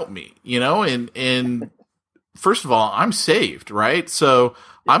about me, and first of all, I'm saved, right? So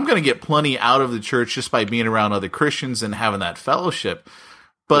I'm going to get plenty out of the church just by being around other Christians and having that fellowship.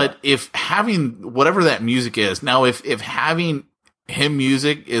 But if having whatever that music is, now if having hymn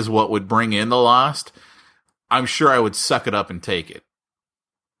music is what would bring in the lost, I'm sure I would suck it up and take it.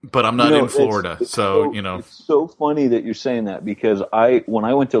 But I'm not in Florida, it's so funny that you're saying that, because when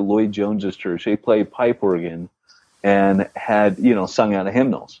I went to Lloyd Jones's church, they played pipe organ and had, sung out of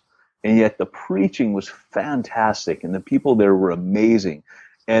hymnals. And yet the preaching was fantastic, and the people there were amazing.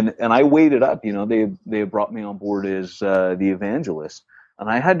 And I weighed it up, they had brought me on board as the evangelist, and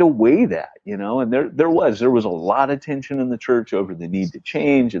I had to weigh that, and there was a lot of tension in the church over the need to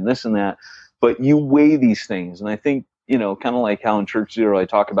change and this and that. But you weigh these things, and I think, kind of like how in Church Zero I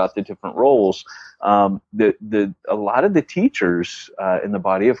talk about the different roles. A lot of the teachers in the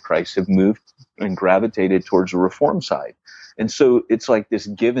body of Christ have moved and gravitated towards the reform side, and so it's like this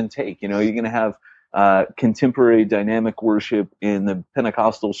give and take. You're going to have contemporary dynamic worship in the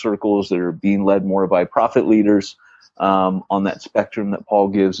Pentecostal circles that are being led more by prophet leaders on that spectrum that Paul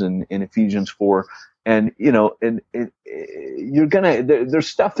gives in Ephesians 4. And, you're there's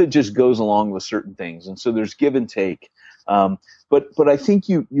stuff that just goes along with certain things. And so there's give and take. But I think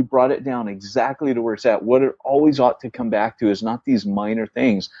you brought it down exactly to where it's at. What it always ought to come back to is not these minor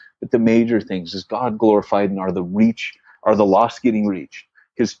things, but the major things. Is God glorified, and are the lost getting reached?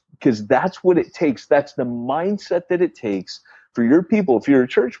 Because that's what it takes. That's the mindset that it takes for your people. If you're a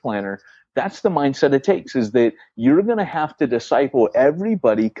church planner, that's the mindset it takes, is that you're going to have to disciple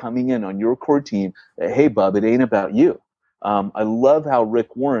everybody coming in on your core team that, hey, bub, it ain't about you. I love how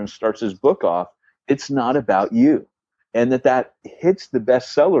Rick Warren starts his book off, it's not about you. And that hits the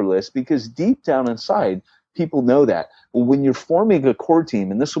bestseller list, because deep down inside, people know that. Well, when you're forming a core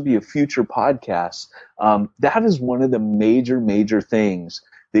team, and this will be a future podcast, that is one of the major things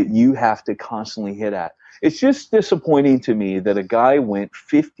that you have to constantly hit at. It's just disappointing to me that a guy went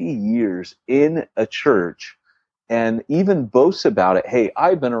 50 years in a church and even boasts about it. Hey,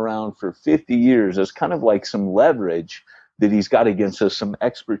 I've been around for 50 years. As kind of like some leverage that he's got against us, some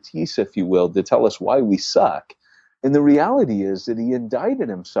expertise, if you will, to tell us why we suck. And the reality is that he indicted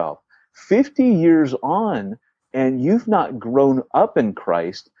himself 50 years on, and you've not grown up in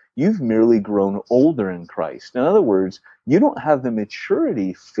Christ. You've merely grown older in Christ. In other words, you don't have the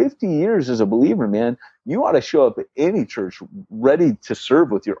maturity. 50 years as a believer, man, you ought to show up at any church ready to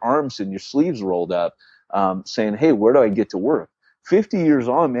serve with your arms and your sleeves rolled up, saying, hey, where do I get to work? 50 years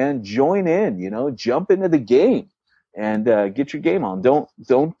on, man, join in, jump into the game and get your game on. Don't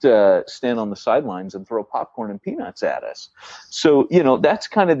stand on the sidelines and throw popcorn and peanuts at us. So, that's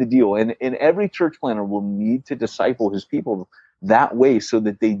kind of the deal. And every church planner will need to disciple his people that way so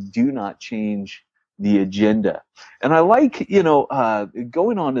that they do not change the agenda. And I like,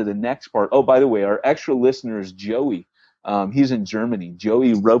 going on to the next part. Oh, by the way, our extra listener is Joey. He's in Germany,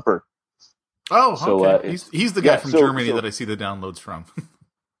 Joey Roper. Oh, so, okay. He's the guy from Germany that I see the downloads from.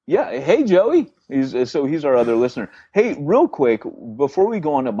 Yeah. Hey, Joey. He's our other listener. Hey, real quick, before we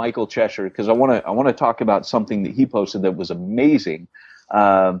go on to Michael Cheshire, because I want to talk about something that he posted that was amazing.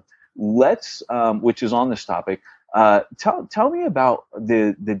 Which is on this topic. Tell me about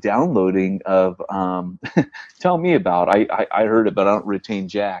the downloading of. Tell me about. I heard it, but I don't retain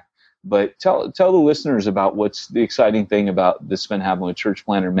jack. But tell the listeners about what's the exciting thing about this been happening with Church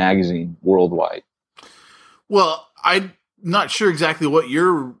Planner Magazine worldwide. Well, I'm not sure exactly what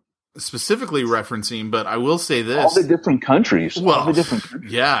you're specifically referencing, but I will say this. All the different countries. Well,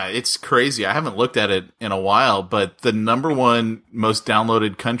 yeah, it's crazy. I haven't looked at it in a while, but the number one most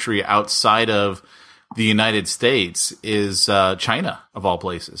downloaded country outside of the United States is China, of all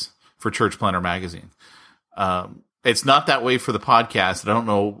places, for Church Planner Magazine. It's not that way for the podcast. I don't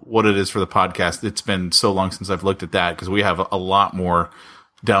know what it is for the podcast. It's been so long since I've looked at that because we have a lot more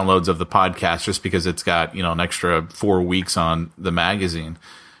downloads of the podcast just because it's got, an extra 4 weeks on the magazine.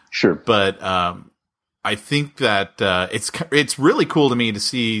 Sure. But I think that it's really cool to me to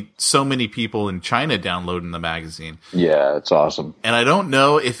see so many people in China downloading the magazine. Yeah, it's awesome. And I don't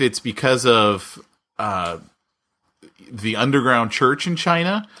know if it's because of the underground church in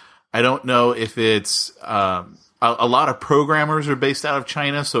China. I don't know if it's a lot of programmers are based out of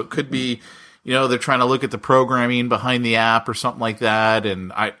China, so it could be, they're trying to look at the programming behind the app or something like that.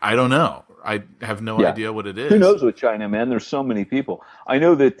 And I don't know. I have no idea what it is. Who knows with China, man? There's so many people. I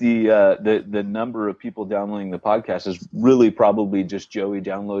know that the number of people downloading the podcast is really probably just Joey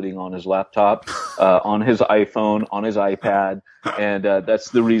downloading on his laptop, on his iPhone, on his iPad, and that's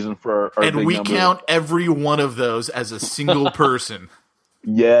the reason for our and big we number. Count every one of those as a single person.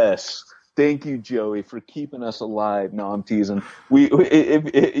 Yes. Thank you, Joey, for keeping us alive. No, I'm teasing.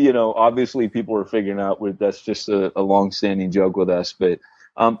 Obviously people are figuring out that's just a long-standing joke with us. But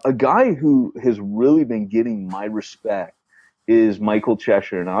a guy who has really been getting my respect is Michael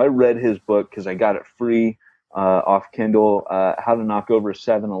Cheshire. Now, I read his book because I got it free off Kindle, How to Knock Over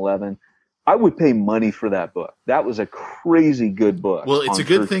 7-Eleven. I would pay money for that book. That was a crazy good book. Well, it's a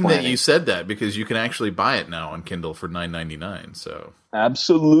good thing that you said that because you can actually buy it now on Kindle for $9.99. So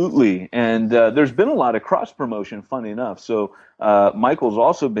absolutely, and there's been a lot of cross promotion. Funny enough, so Michael's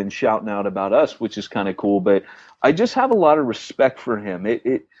also been shouting out about us, which is kind of cool. But I just have a lot of respect for him.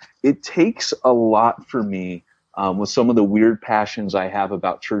 It takes a lot for me with some of the weird passions I have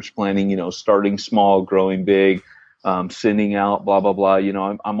about church planning. Starting small, growing big. Sending out, blah, blah, blah.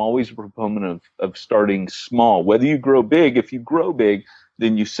 I'm always a proponent of starting small. Whether you grow big, if you grow big,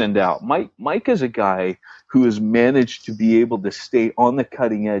 then you send out. Mike is a guy who has managed to be able to stay on the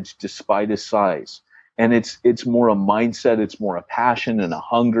cutting edge despite his size. And it's more a mindset, it's more a passion and a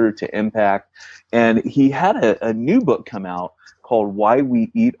hunger to impact. And he had a new book come out called Why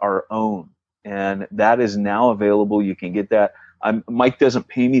We Eat Our Own. And that is now available. You can get that. Mike doesn't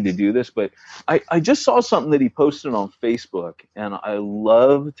pay me to do this, but I just saw something that he posted on Facebook, and I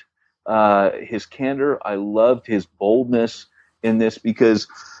loved his candor. I loved his boldness in this because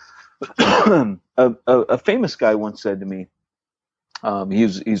a famous guy once said to me,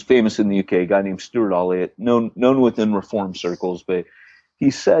 he's famous in the UK, a guy named Stuart Olliott, known within Reform circles, but he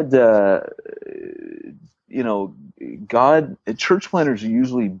said, church planners are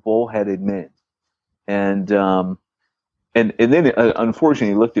usually bullheaded men, And then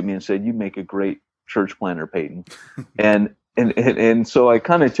unfortunately he looked at me and said, "You make a great church planner, Peyton." and so I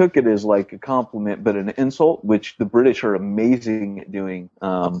kind of took it as like a compliment, but an insult, which the British are amazing at doing.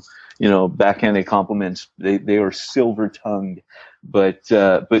 Backhanded compliments. They are silver tongued, but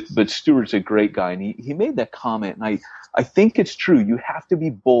Stuart's a great guy, and he made that comment, and I think it's true. You have to be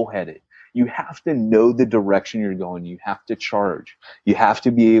bullheaded. You have to know the direction you're going. You have to charge. You have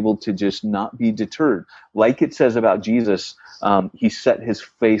to be able to just not be deterred. Like it says about Jesus, he set his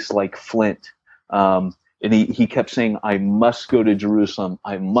face like flint. And he kept saying, I must go to Jerusalem.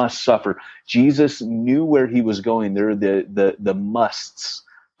 I must suffer. Jesus knew where he was going. There are the musts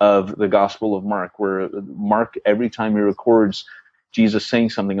of the Gospel of Mark, where Mark, every time he records Jesus saying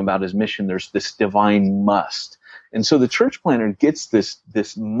something about his mission, there's this divine must. And so the church planner gets this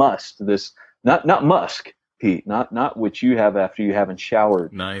must, this not musk, Pete, not what you have after you haven't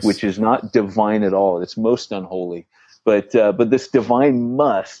showered, nice, which is not divine at all. It's most unholy. But this divine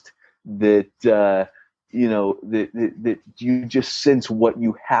must that that you just sense what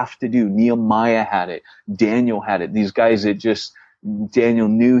you have to do. Nehemiah had it. Daniel had it. These guys Daniel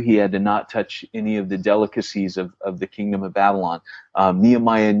knew he had to not touch any of the delicacies of the kingdom of Babylon.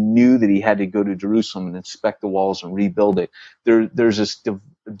 Nehemiah knew that he had to go to Jerusalem and inspect the walls and rebuild it. There's this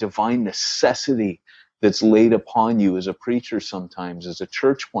divine necessity that's laid upon you as a preacher sometimes, as a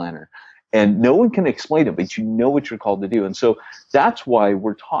church planner. And no one can explain it, but you know what you're called to do. And so that's why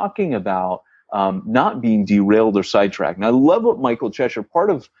we're talking about not being derailed or sidetracked. And I love what Michael Cheshire, part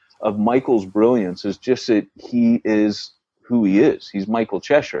of Michael's brilliance is just that he is who he is. He's Michael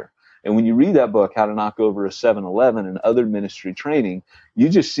Cheshire. And when you read that book, How to Knock Over a 7-Eleven and other ministry training, you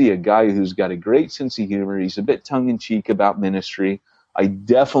just see a guy who's got a great sense of humor. He's a bit tongue-in-cheek about ministry. I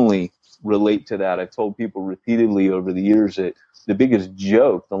definitely relate to that. I've told people repeatedly over the years that the biggest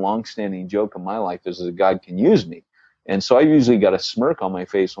joke, the long-standing joke of my life is that God can use me. And so I usually got a smirk on my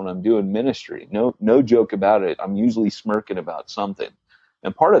face when I'm doing ministry. No joke about it. I'm usually smirking about something.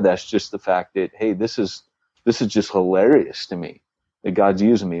 And part of that's just the fact that, hey, this is just hilarious to me that God's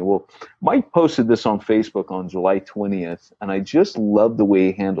using me. Well, Mike posted this on Facebook on July 20th, and I just love the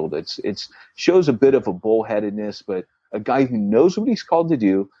way he handled it. It shows a bit of a bullheadedness, but a guy who knows what he's called to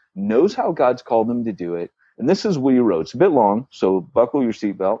do, knows how God's called him to do it. And this is what he wrote. It's a bit long, so buckle your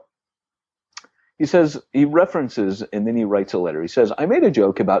seatbelt. He says, he references, and then he writes a letter. He says, I made a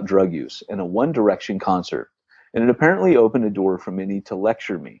joke about drug use in a One Direction concert, and it apparently opened a door for many to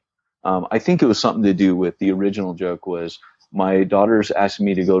lecture me. I think it was something to do with the original joke was, my daughter's asking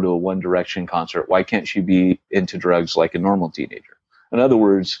me to go to a One Direction concert. Why can't she be into drugs like a normal teenager? In other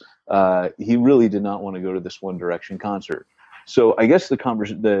words, he really did not want to go to this One Direction concert. So I guess the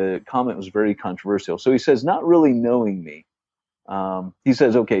comment was very controversial. So he says, not really knowing me. He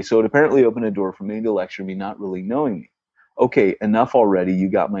says, okay, so it apparently opened a door for me to lecture me, not really knowing me. Okay, enough already. You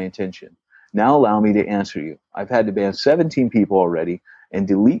got my attention. Now allow me to answer you. I've had to ban 17 people already and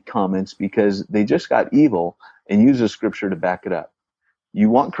delete comments because they just got evil and use a scripture to back it up. You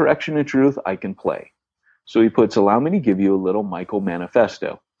want correction and truth? I can play. So he puts, allow me to give you a little Michael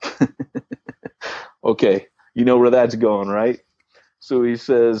manifesto. Okay, you know where that's going, right? So he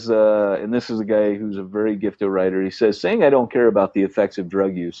says, and this is a guy who's a very gifted writer. He says, saying I don't care about the effects of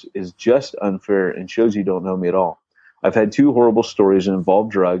drug use is just unfair and shows you don't know me at all. I've had 2 horrible stories that involve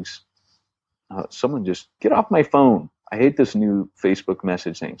drugs. Someone just, get off my phone. I hate this new Facebook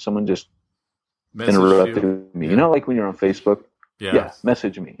message thing. Someone just interrupted me. Yeah. You know, like when you're on Facebook? Yeah,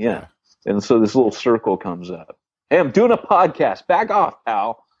 message me. Yeah. And so this little circle comes up. Hey, I'm doing a podcast. Back off,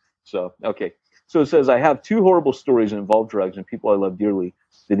 pal. So, okay. So it says, I have 2 horrible stories that involve drugs and people I love dearly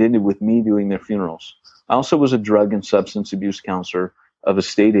that ended with me doing their funerals. I also was a drug and substance abuse counselor of a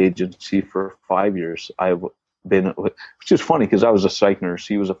state agency for 5 years. I've been, which is funny because I was a psych nurse.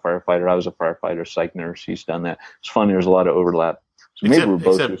 He was a firefighter. I was a firefighter, psych nurse. He's done that. It's funny. There's a lot of overlap. So maybe we're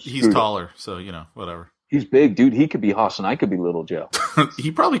both. Except he's taller, so, you know, whatever. He's big, dude. He could be Hoss and I could be Little Joe.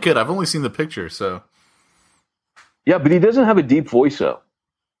 He probably could. I've only seen the picture, so. Yeah, but he doesn't have a deep voice, though.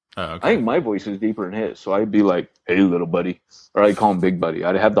 Oh, okay. I think my voice is deeper than his, so I'd be like, "Hey, little buddy," or I'd call him Big Buddy.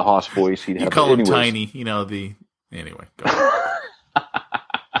 I'd have the Hoss voice. He'd have. You call him Tiny, you know the. Anyway, go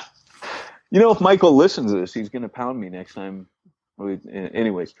You know, if Michael listens to this, he's going to pound me next time.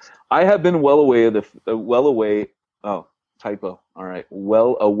 Anyways, I have been well aware of the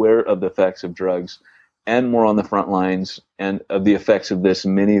effects of drugs, and more on the front lines and of the effects of this.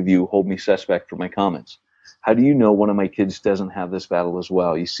 Many of you hold me suspect for my comments. How do you know one of my kids doesn't have this battle as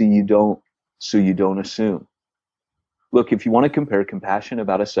well? You see, you don't, so you don't assume. Look, if you want to compare compassion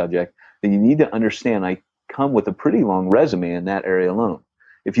about a subject, then you need to understand I come with a pretty long resume in that area alone.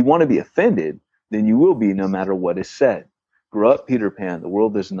 If you want to be offended, then you will be no matter what is said. Grow up, Peter Pan. The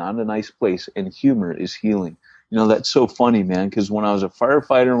world is not a nice place, and humor is healing. You know, that's so funny, man, because when I was a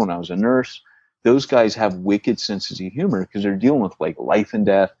firefighter, when I was a nurse, those guys have wicked senses of humor because they're dealing with like life and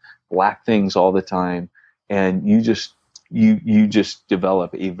death, black things all the time. And you just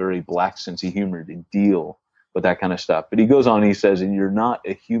develop a very black sense of humor to deal with that kind of stuff. But he goes on, he says, and you're not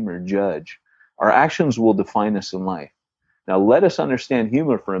a humor judge. Our actions will define us in life. Now let us understand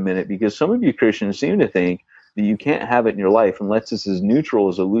humor for a minute, because some of you Christians seem to think that you can't have it in your life unless it's as neutral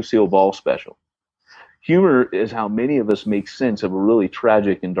as a Lucille Ball special. Humor is how many of us make sense of a really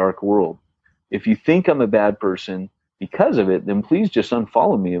tragic and dark world. If you think I'm a bad person because of it, then please just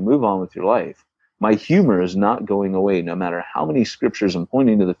unfollow me and move on with your life. My humor is not going away, no matter how many scriptures and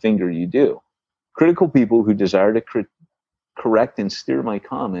pointing to the finger you do. Critical people who desire to correct and steer my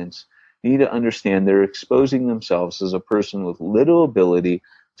comments need to understand they're exposing themselves as a person with little ability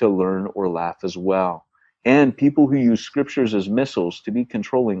to learn or laugh as well. And people who use scriptures as missiles to be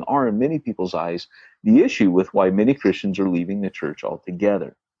controlling are, in many people's eyes, the issue with why many Christians are leaving the church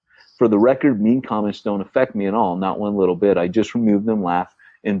altogether. For the record, mean comments don't affect me at all, not one little bit. I just remove them, laugh,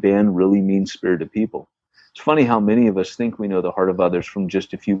 and ban really mean-spirited people. It's funny how many of us think we know the heart of others from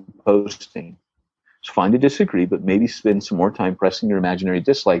just a few posting. It's fine to disagree, but maybe spend some more time pressing your imaginary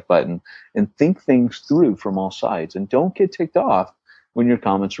dislike button and think things through from all sides. And don't get ticked off when your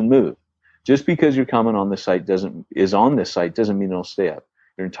comment's removed. Just because your comment on this site is on this site doesn't mean it'll stay up.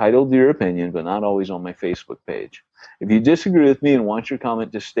 You're entitled to your opinion, but not always on my Facebook page. If you disagree with me and want your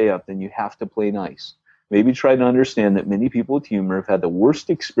comment to stay up, then you have to play nice. Maybe try to understand that many people with humor have had the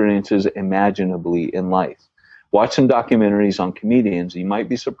worst experiences imaginably in life. Watch some documentaries on comedians. You might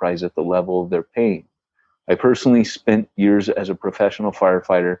be surprised at the level of their pain. I personally spent years as a professional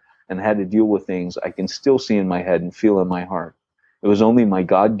firefighter and had to deal with things I can still see in my head and feel in my heart. It was only my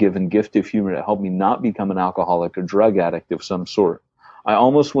God-given gift of humor that helped me not become an alcoholic or drug addict of some sort. I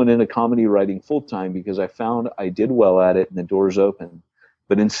almost went into comedy writing full-time because I found I did well at it and the doors opened.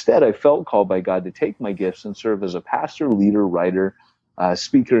 But instead, I felt called by God to take my gifts and serve as a pastor, leader, writer,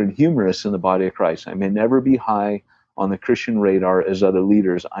 speaker, and humorist in the body of Christ. I may never be high on the Christian radar as other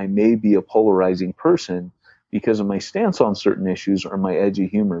leaders. I may be a polarizing person because of my stance on certain issues or my edgy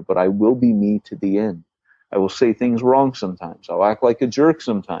humor, but I will be me to the end. I will say things wrong sometimes. I'll act like a jerk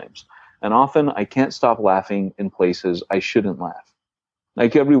sometimes. And often I can't stop laughing in places I shouldn't laugh.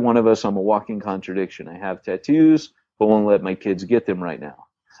 Like every one of us, I'm a walking contradiction. I have tattoos, but won't let my kids get them right now.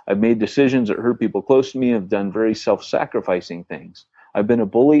 I've made decisions that hurt people close to me. I've done very self-sacrificing things. I've been a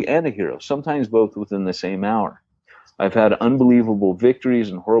bully and a hero, sometimes both within the same hour. I've had unbelievable victories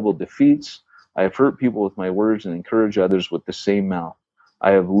and horrible defeats. I have hurt people with my words and encouraged others with the same mouth.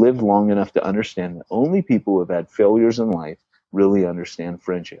 I have lived long enough to understand that only people who have had failures in life really understand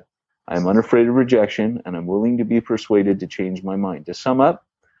friendship. I am unafraid of rejection, and I'm willing to be persuaded to change my mind. To sum up,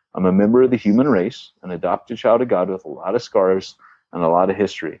 I'm a member of the human race, an adopted child of God with a lot of scars and a lot of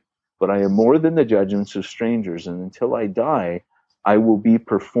history. But I am more than the judgments of strangers, and until I die, I will be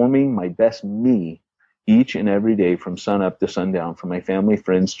performing my best me each and every day from sun up to sundown for my family,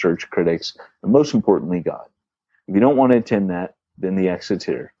 friends, church, critics, and most importantly, God. If you don't want to attend that, then the exit's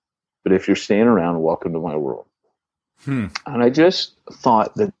here. But if you're staying around, welcome to my world. And I just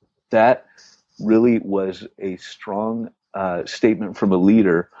thought that that really was a strong statement from a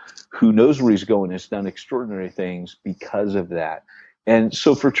leader who knows where he's going, has done extraordinary things because of that. And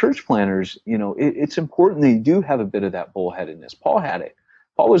so for church planners, you know, it's important that you do have a bit of that bullheadedness. Paul had it.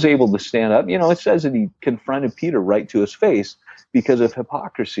 Paul was able to stand up. You know, it says that he confronted Peter right to his face because of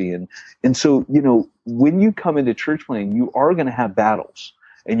hypocrisy. And so, you know, when you come into church planning, you are going to have battles,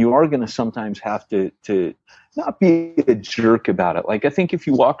 and you are going to sometimes have to not be a jerk about it. Like, I think if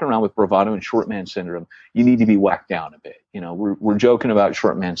you walk around with bravado and short man syndrome, you need to be whacked down a bit. You know, we're joking about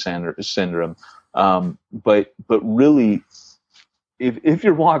short man syndrome. But really, if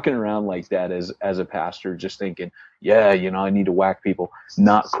you're walking around like that as a pastor, just thinking, yeah, you know, I need to whack people,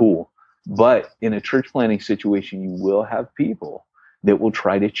 not cool. But in a church planning situation, you will have people that will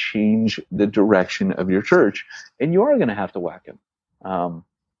try to change the direction of your church, and you are going to have to whack them.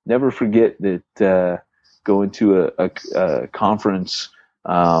 Never forget that going to a conference,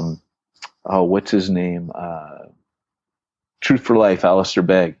 what's his name? Truth for Life, Alistair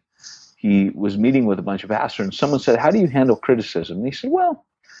Begg. He was meeting with a bunch of pastors, and someone said, how do you handle criticism? And he said, well,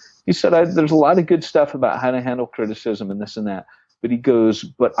 there's a lot of good stuff about how to handle criticism and this and that. But he goes,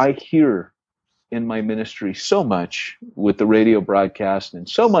 but I hear in my ministry so much with the radio broadcast and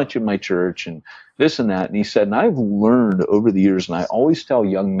so much in my church and this and that. And he said, and I've learned over the years, and I always tell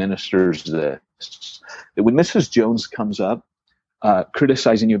young ministers this, that when Mrs. Jones comes up,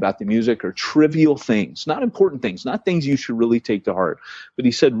 criticizing you about the music or trivial things, not important things, not things you should really take to heart, but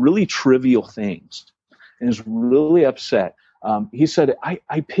he said really trivial things and is really upset. He said,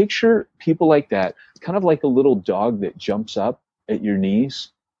 I picture people like that, kind of like a little dog that jumps up at your knees.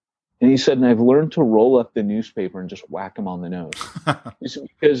 And he said, and I've learned to roll up the newspaper and just whack him on the nose. He said,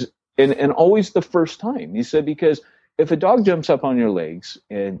 because, and always the first time. He said, because if a dog jumps up on your legs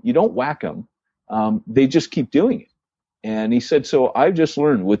and you don't whack them, they just keep doing it. And he said, so I've just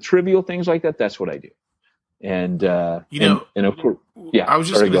learned with trivial things like that, that's what I do. And, and of course, yeah, I was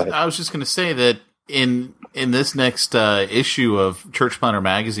just going to say that in this next issue of Church Planner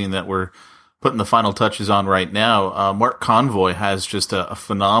Magazine that we're putting the final touches on right now, Mark Convoy has just a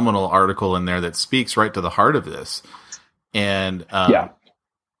phenomenal article in there that speaks right to the heart of this. And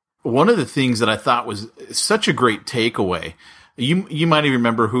one of the things that I thought was such a great takeaway, you might even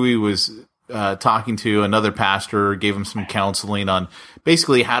remember who he was talking to. Another pastor gave him some counseling on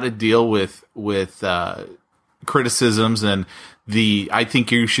basically how to deal with criticisms and I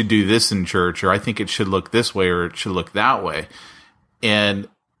think you should do this in church, or I think it should look this way, or it should look that way. And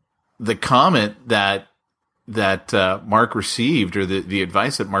the comment that Mark received, or the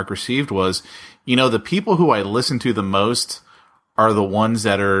advice that Mark received was, you know, the people who I listen to the most are the ones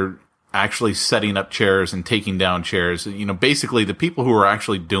that are actually setting up chairs and taking down chairs. You know, basically the people who are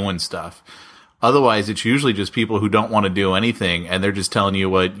actually doing stuff. Otherwise, it's usually just people who don't want to do anything, and they're just telling you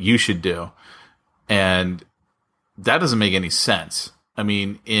what you should do. And that doesn't make any sense. I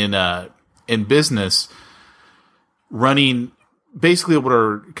mean, in business, running basically what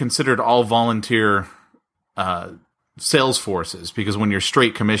are considered all volunteer sales forces, because when you're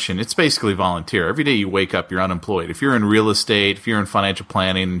straight commission, it's basically volunteer. Every day you wake up, you're unemployed. If you're in real estate, if you're in financial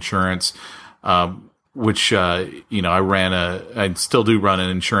planning, insurance, which I still do run an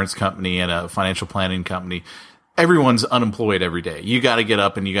insurance company and a financial planning company. everyone's unemployed every day. You got to get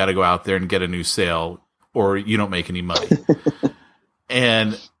up and you got to go out there and get a new sale, or you don't make any money.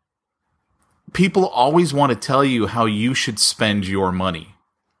 And people always want to tell you how you should spend your money.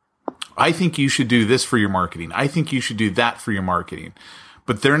 I think you should do this for your marketing. I think you should do that for your marketing.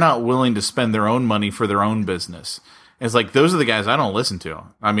 But they're not willing to spend their own money for their own business. And it's like, those are the guys I don't listen to.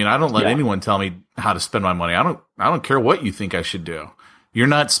 I mean, I don't let anyone tell me how to spend my money. I don't care what you think I should do. You're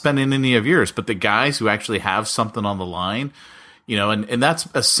not spending any of yours. But the guys who actually have something on the line, you know, and that's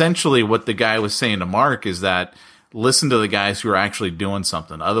essentially what the guy was saying to Mark, is that listen to the guys who are actually doing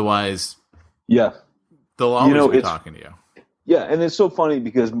something. Otherwise, they'll always be talking to you. Yeah, and it's so funny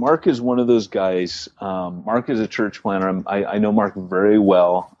because Mark is one of those guys. Mark is a church planner. I know Mark very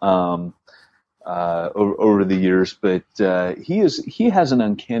well over the years, but he has an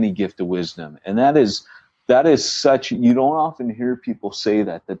uncanny gift of wisdom, and that is such. You don't often hear people say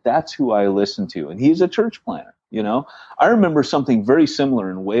that's who I listen to, and he's a church planner. You know, I remember something very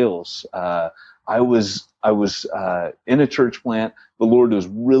similar in Wales. I was in a church plant. The Lord was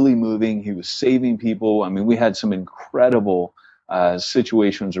really moving. He was saving people. I mean, we had some incredible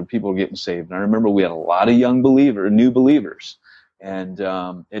situations where people were getting saved. And I remember we had a lot of new believers, and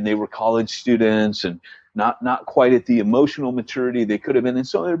they were college students and not quite at the emotional maturity they could have been. And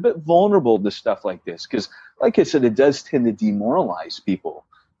so they're a bit vulnerable to stuff like this because, like I said, it does tend to demoralize people.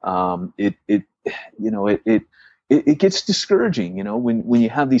 It gets discouraging, you know, when you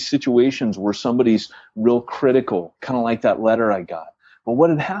have these situations where somebody's real critical, kind of like that letter I got. But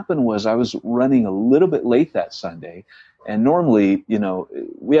what had happened was I was running a little bit late that Sunday. And normally, you know,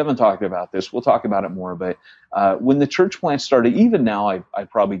 we haven't talked about this. We'll talk about it more. But when the church plant started, even now, I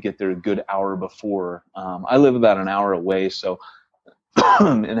probably get there a good hour before. I live about an hour away, so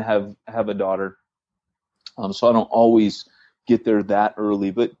and have a daughter. So I don't always get there that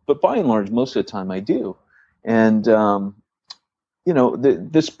early. But by and large, most of the time I do. And, you know,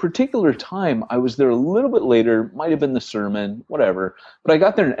 this particular time, I was there a little bit later, might have been the sermon, whatever. But I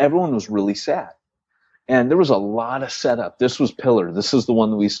got there and everyone was really sad. And there was a lot of setup. This was Pillar. This is the one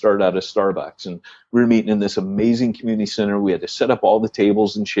that we started out of Starbucks. And we were meeting in this amazing community center. We had to set up all the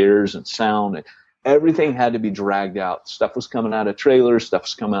tables and chairs and sound. And everything had to be dragged out. Stuff was coming out of trailers. Stuff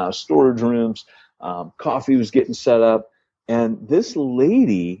was coming out of storage rooms. Coffee was getting set up. And this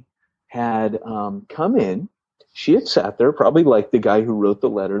lady had come in. She had sat there, probably like the guy who wrote the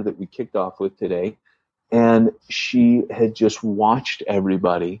letter that we kicked off with today. And she had just watched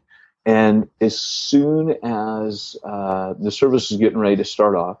everybody. And as soon as the service was getting ready to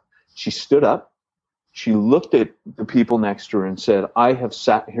start off, she stood up. She looked at the people next to her and said, I have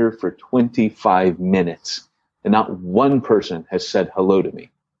sat here for 25 minutes, and not one person has said hello to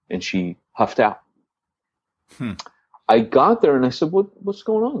me. And she huffed out. I got there and I said, what's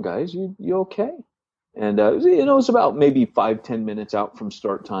going on, guys? You okay? And it was about maybe 5-10 minutes out from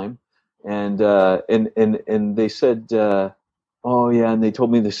start time. And they said, oh yeah, and they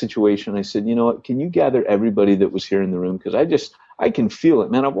told me the situation. I said, you know what, can you gather everybody that was here in the room? Because I can feel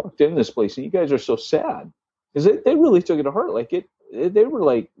it, man. I walked in this place and you guys are so sad. Because they really took it to heart.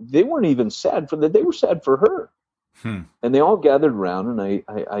 They weren't even sad for that. They were sad for her. And they all gathered around and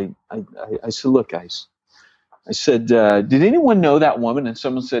I said, look, guys, I said, did anyone know that woman? And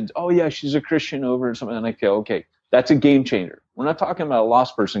someone said, oh yeah, she's a Christian over and something. And I go, okay, that's a game changer. We're not talking about a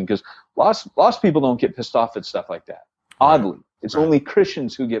lost person because lost people don't get pissed off at stuff like that. Oddly, it's only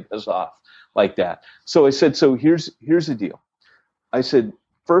Christians who get pissed off like that. So I said, so here's the deal. I said,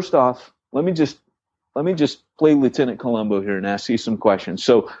 first off, let me just play Lieutenant Columbo here and ask you some questions.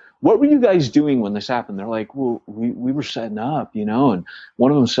 So what were you guys doing when this happened? They're like, well, we were setting up, you know, and one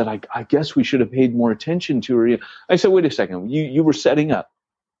of them said, I guess we should have paid more attention to her. I said, wait a second, you were setting up.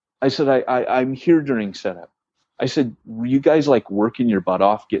 I said, I'm here during setup. I said, were you guys like working your butt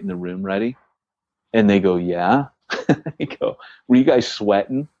off getting the room ready? And they go, yeah. I go, were you guys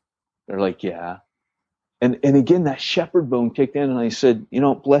sweating? They're like, yeah. And again, that shepherd bone kicked in, and I said, you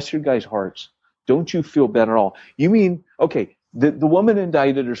know, bless your guys' hearts. Don't you feel bad at all? You mean, okay, the woman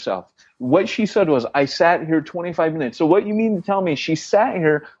indicted herself. What she said was, I sat here 25 minutes. So what you mean to tell me, she sat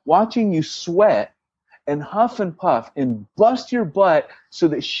here watching you sweat and huff and puff and bust your butt so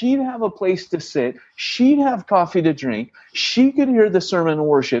that she'd have a place to sit, she'd have coffee to drink, she could hear the sermon and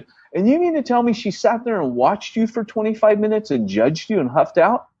worship. And you mean to tell me she sat there and watched you for 25 minutes and judged you and huffed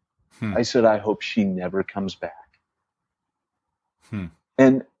out? I said, I hope she never comes back.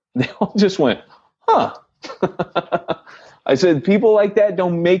 And they all just went, huh. I said, people like that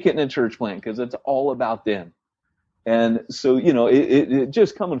don't make it in a church plant because it's all about them. And so, you know, it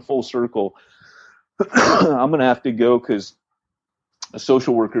just coming full circle. I'm going to have to go because a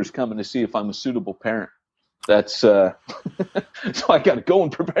social worker is coming to see if I'm a suitable parent. That's so I got to go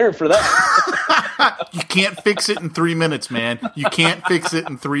and prepare for that. You can't fix it in 3 minutes, man. You can't fix it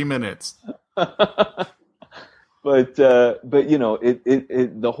in 3 minutes. But you know,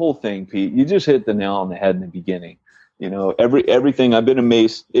 the whole thing, Pete, you just hit the nail on the head in the beginning. You know, everything. I've been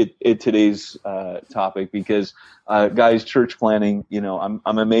amazed at today's topic because, guys, church planning. You know,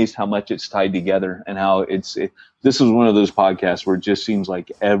 I'm amazed how much it's tied together and how this is one of those podcasts where it just seems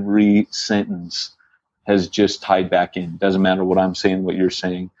like every sentence has just tied back in. Doesn't matter what I'm saying, what you're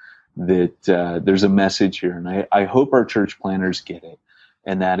saying. That there's a message here, and I hope our church planners get it.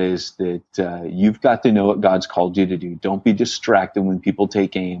 And that is that you've got to know what God's called you to do. Don't be distracted when people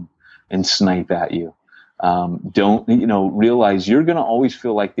take aim and snipe at you. Don't, realize you're going to always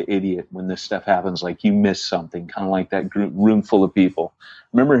feel like the idiot when this stuff happens, like you missed something, kind of like that room full of people. I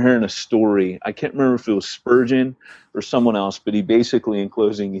remember hearing a story. I can't remember if it was Spurgeon or someone else, but he basically, in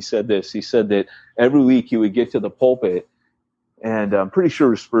closing, he said this. He said that every week he would get to the pulpit, and I'm pretty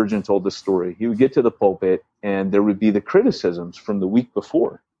sure Spurgeon told this story. He would get to the pulpit, and there would be the criticisms from the week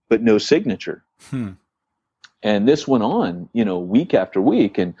before, but no signature. And this went on, week after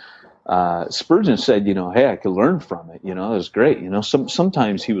week. And Spurgeon said, hey, I could learn from it. It was great.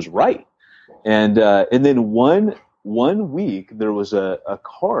 Sometimes he was right. And then one week there was a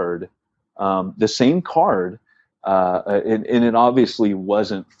card, the same card. And it obviously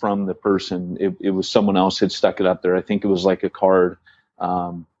wasn't from the person. It was someone else had stuck it up there. I think it was like a card,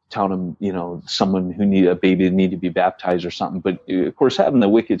 telling him, someone who needed a baby that needed to be baptized or something. But of course, having the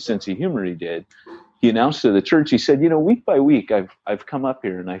wicked sense of humor he did, he announced to the church, he said, week by week, I've come up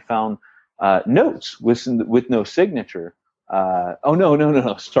here and I found, notes with no signature.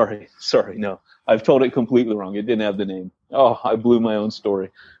 No. Sorry. No, I've told it completely wrong. It didn't have the name. Oh, I blew my own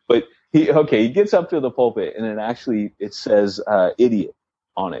story. But he gets up to the pulpit and it says, idiot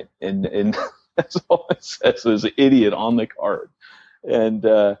on it. And that's all it says is idiot on the card. And,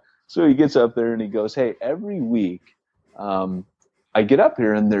 so he gets up there and he goes, hey, every week, I get up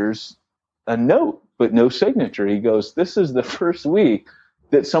here and there's a note, but no signature. He goes, this is the first week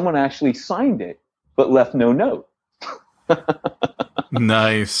that someone actually signed it, but left no note.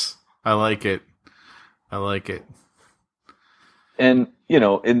 Nice. I like it. And,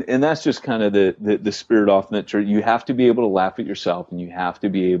 and that's just kind of the spirit off in that church. You have to be able to laugh at yourself, and you have to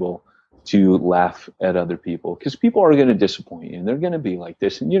be able to laugh at other people, because people are going to disappoint you, and they're going to be like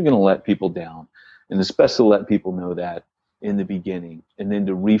this, and you're going to let people down. And it's best to let people know that in the beginning, and then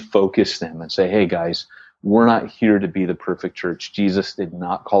to refocus them and say, hey guys, we're not here to be the perfect church. Jesus did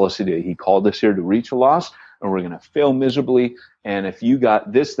not call us to do it. He called us here to reach a lost, and we're going to fail miserably. And if you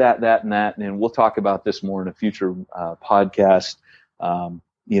got this, that, and that, and we'll talk about this more in a future podcast,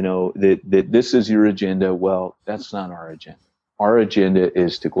 that this is your agenda. Well, that's not our agenda. Our agenda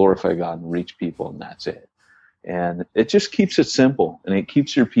is to glorify God and reach people, and that's it. And it just keeps it simple, and it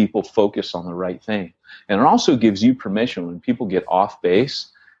keeps your people focused on the right thing. And it also gives you permission when people get off base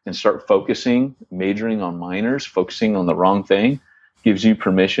and start majoring on minors, focusing on the wrong thing, gives you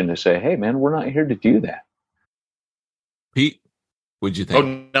permission to say, hey, man, we're not here to do that. Pete, what'd you think?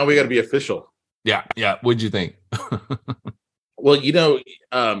 Oh, now we got to be official. Yeah. What'd you think? Well, it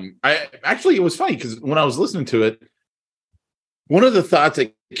was funny because when I was listening to it, one of the thoughts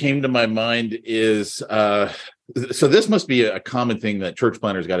that came to my mind is, so this must be a common thing that church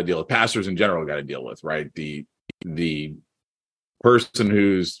planners got to deal with, pastors in general got to deal with, right? The person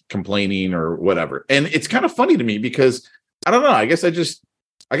who's complaining or whatever. And it's kind of funny to me because I don't know, I guess I just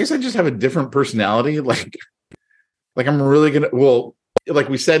have a different personality. Like I'm really like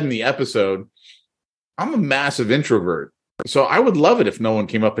we said in the episode, I'm a massive introvert. So I would love it if no one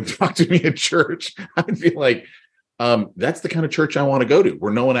came up and talked to me at church. I'd be like, that's the kind of church I want to go to,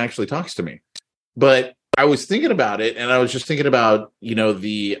 where no one actually talks to me. But I was thinking about it, and I was just thinking about,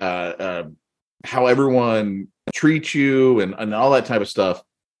 the how everyone treats you and all that type of stuff.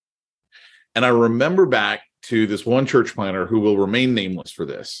 And I remember back to this one church planner who will remain nameless for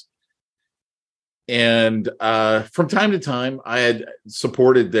this. And from time to time, I had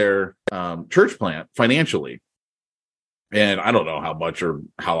supported their church plant financially. And I don't know how much or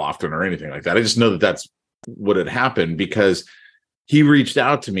how often or anything like that. I just know that that's what had happened, because he reached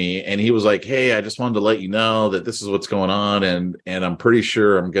out to me and he was like, hey, I just wanted to let you know that this is what's going on. And I'm pretty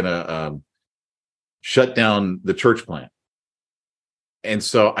sure I'm going to shut down the church plant. And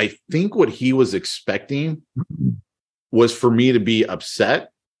so I think what he was expecting was for me to be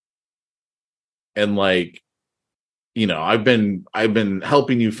upset. And like, I've been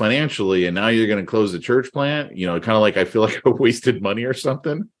helping you financially, and now you're going to close the church plant, kind of like, I feel like I wasted money or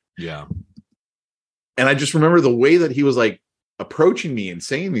something. Yeah. And I just remember the way that he was like, approaching me and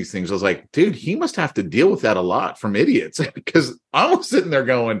saying these things, I was like, dude, he must have to deal with that a lot from idiots. Because I was sitting there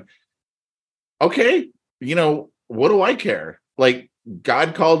going, okay, what do I care? Like,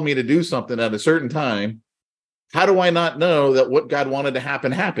 God called me to do something at a certain time. How do I not know that what God wanted to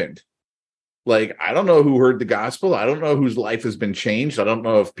happen happened? Like, I don't know who heard the gospel. I don't know whose life has been changed. I don't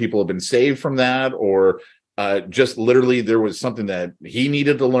know if people have been saved from that, or just literally there was something that he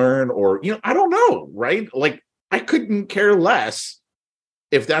needed to learn, or, I don't know, right? Like, I couldn't care less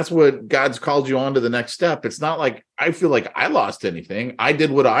if that's what God's called you on to the next step. It's not like I feel like I lost anything. I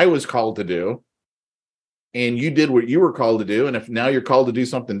did what I was called to do, and you did what you were called to do. And if now you're called to do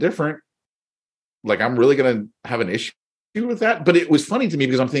something different, like, I'm really going to have an issue with that. But it was funny to me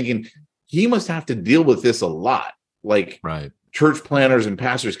because I'm thinking he must have to deal with this a lot, like, right, church planners and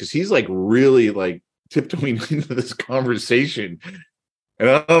pastors, because he's like really like tiptoeing into this conversation. And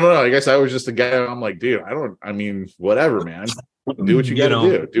I don't know. I guess I was just a guy. I'm like, dude, whatever, man. Do what you got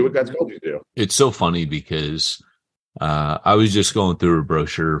to do. Do what God's called you to do. It's so funny because I was just going through a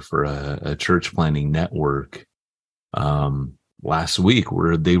brochure for a church planning network last week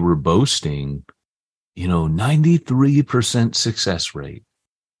where they were boasting, 93% success rate.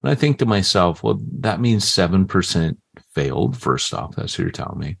 And I think to myself, well, that means 7% failed. First off, that's what you're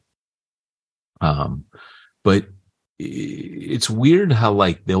telling me. But it's weird how,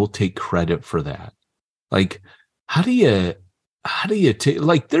 like, they'll take credit for that. Like, how do you take,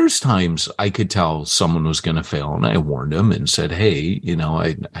 like, there's times I could tell someone was going to fail, and I warned them and said, hey,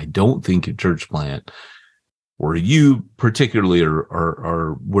 I don't think a church plant where you particularly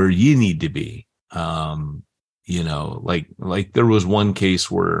are where you need to be. Like there was one case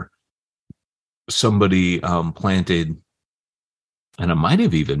where somebody planted, and I might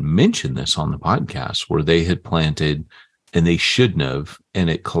have even mentioned this on the podcast, where they had planted and they shouldn't have, and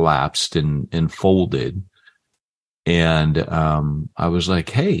it collapsed and folded. And I was like,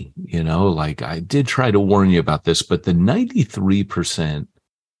 hey, like, I did try to warn you about this, but the 93%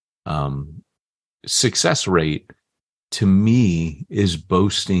 success rate to me is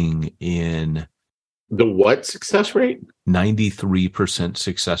boasting in the what success rate? 93%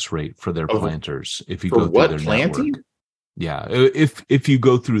 success rate for their planters. If you for go through what, their planting? network. Yeah. If you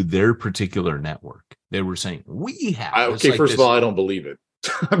go through their particular network, they were saying we have. Okay. Like, first of all, I don't believe it.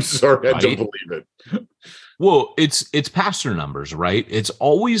 I'm sorry. Right? I don't believe it. Well, it's pastor numbers, right? It's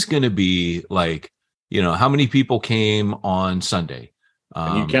always going to be like, how many people came on Sunday?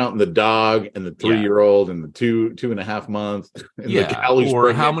 And you counting the dog and the 3-year-old and the 2.5 month. And the gal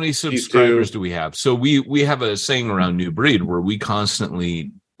or how many subscribers do we have? So we have a saying around New Breed where we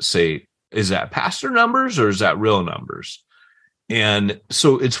constantly say, is that pastor numbers or is that real numbers? And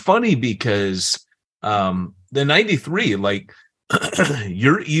so it's funny because the 93, like,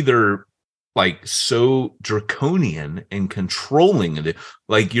 you're either like so draconian and controlling it,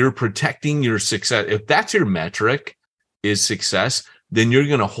 like you're protecting your success. If that's your metric is success, then you're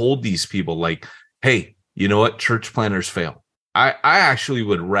going to hold these people like, hey, you know what? Church planners fail. I actually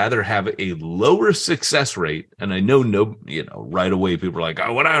would rather have a lower success rate. And I know, right away, people are like,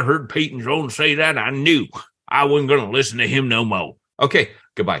 oh, when I heard Peyton Jones say that, I knew I wasn't going to listen to him no more. Okay,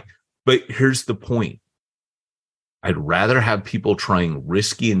 goodbye. But here's the point. I'd rather have people trying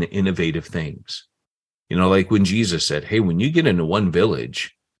risky and innovative things. Like when Jesus said, hey, when you get into one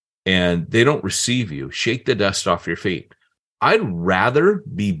village and they don't receive you, shake the dust off your feet. I'd rather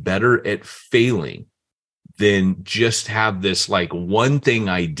be better at failing than just have this like one thing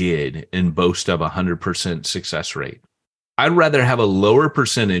I did and boast of 100% success rate. I'd rather have a lower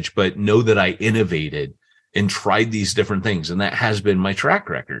percentage, but know that I innovated and tried these different things. And that has been my track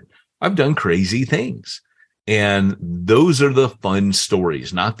record. I've done crazy things. And those are the fun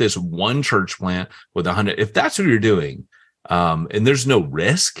stories, not this one church plant with 100. If that's what you're doing, and there's no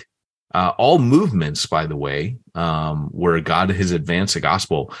risk, all movements, by the way, where God has advanced the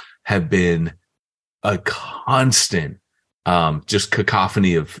gospel have been a constant, just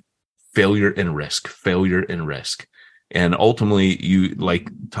cacophony of failure and risk. And ultimately, you, like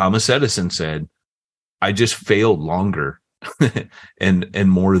Thomas Edison said, I just failed longer and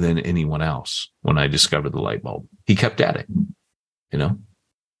more than anyone else when I discovered the light bulb. He kept at it,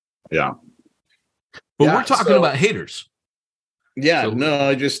 Yeah. But we're talking about haters. Yeah, no,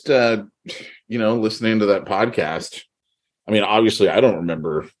 I just, listening to that podcast. I mean, obviously, I don't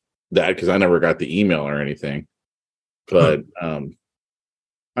remember that because I never got the email or anything. But I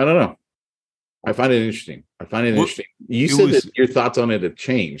don't know. I find it interesting. Interesting. You said that your thoughts on it have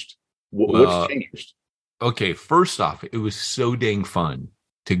changed. What's changed? Okay, first off, it was so dang fun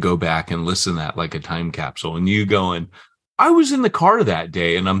to go back and listen to that like a time capsule. And you going, I was in the car that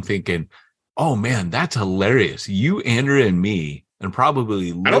day, and I'm thinking, Oh man, that's hilarious. You, Andrea, and me, and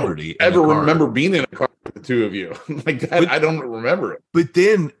probably Liberty. I don't ever remember being in a car with the two of you like that. But, I don't remember it. But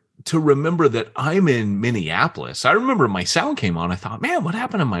then to remember that I'm in Minneapolis, I remember my sound came on. I thought, man, what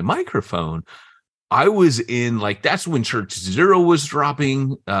happened to my microphone? I was in that's when Church Zero was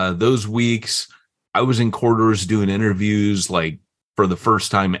dropping those weeks. I was in quarters doing interviews like for the first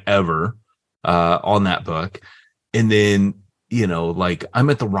time ever on that book. And then, like I'm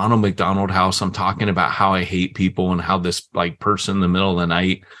at the Ronald McDonald House. I'm talking about how I hate people and how this like person in the middle of the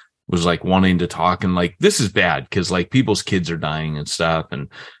night was like wanting to talk. And like, this is bad because like people's kids are dying and stuff. And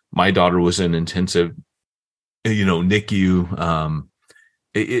my daughter was in intensive, NICU.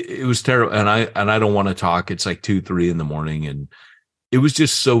 It was terrible. And I don't want to talk. It's like 2-3 in the morning. And it was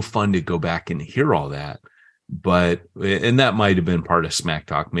just so fun to go back and hear all that. And that might've been part of Smack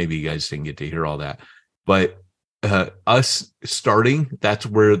Talk. Maybe you guys didn't get to hear all that, but us starting, that's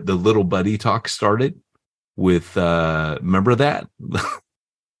where the little buddy talk started with, remember that?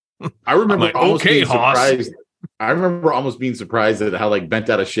 I remember almost being surprised. I remember almost being surprised at how like bent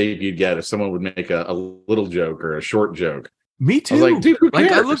out of shape you'd get if someone would make a little joke or a short joke. Me too. I was like, dude, who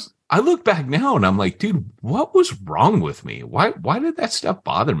cares? I look back now and I'm like, dude, what was wrong with me? Why did that stuff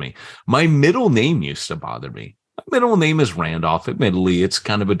bother me? My middle name used to bother me. My middle name is Randolph. Admittedly, it's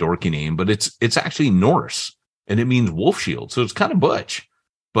kind of a dorky name, but it's actually Norse. And it means wolf shield. So it's kind of butch.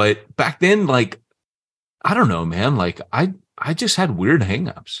 But back then, like, I don't know, man. Like I just had weird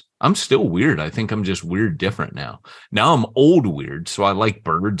hangups. I'm still weird. I think I'm just weird different now. Now I'm old weird. So I like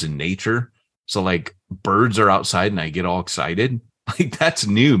birds and nature. So like birds are outside and I get all excited. Like that's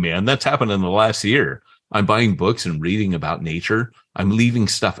new, man. That's happened in the last year. I'm buying books and reading about nature. I'm leaving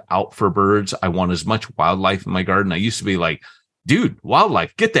stuff out for birds. I want as much wildlife in my garden. I used to be like, dude,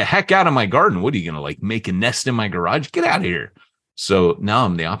 wildlife, get the heck out of my garden. What are you going to like make a nest in my garage? Get out of here. So now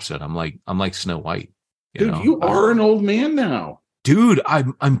I'm the opposite. I'm like Snow White. You are an old man now. Dude,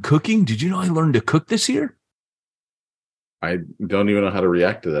 I'm cooking. Did you know I learned to cook this year? I don't even know how to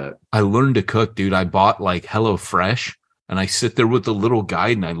react to that. I learned to cook, dude. I bought like HelloFresh and I sit there with the little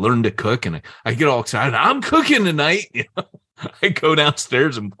guide and I learn to cook and I get all excited. I'm cooking tonight. I go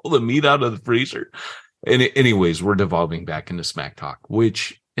downstairs and pull the meat out of the freezer. And anyways, we're devolving back into Smack Talk,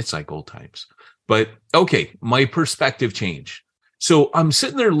 which it's like old times. But okay, my perspective changed. So I'm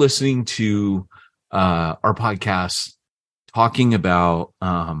sitting there listening to our podcast talking about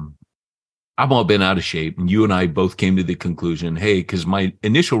I've all been out of shape, and you and I both came to the conclusion, hey, because my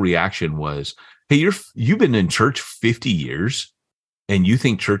initial reaction was, hey, you've been in church 50 years, and you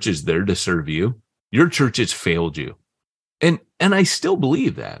think church is there to serve you? Your church has failed you. And I still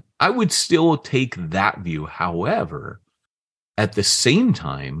believe that. I would still take that view. However, at the same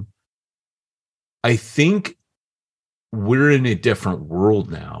time, I think we're in a different world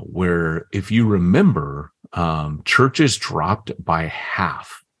now where if you remember, churches dropped by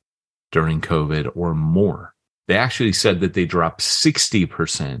half during COVID or more. They actually said that they dropped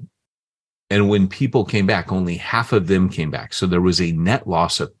 60%. And when people came back, only half of them came back. So there was a net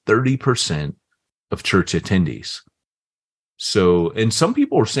loss of 30% of church attendees. So, and some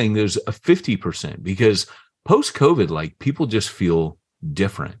people are saying there's a 50% because post-COVID, like people just feel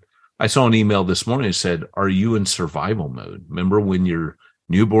different. I saw an email this morning that said, are you in survival mode? Remember when your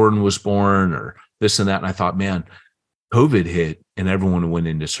newborn was born or this and that? And I thought, man, COVID hit and everyone went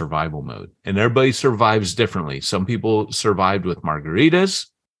into survival mode and everybody survives differently. Some people survived with margaritas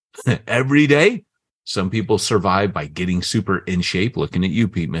every day. Some people survive by getting super in shape. Looking at you,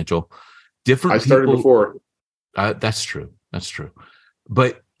 Pete Mitchell. Different. I started people, before. That's true. That's true.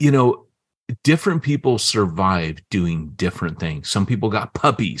 But, different people survive doing different things. Some people got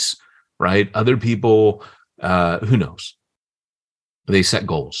puppies, right? Other people, who knows? They set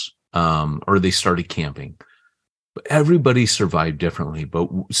goals, or they started camping. But everybody survived differently. But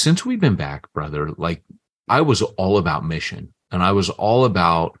since we've been back, brother, like I was all about mission and I was all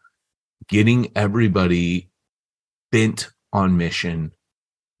about getting everybody bent on mission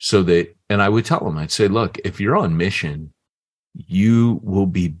so that, and I would tell them, I'd say, look, if you're on mission, you will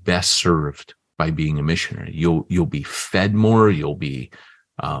be best served by being a missionary. You'll be fed more. You'll be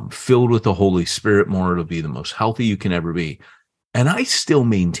filled with the Holy Spirit more. It'll be the most healthy you can ever be. And I still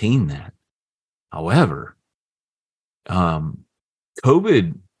maintain that. However,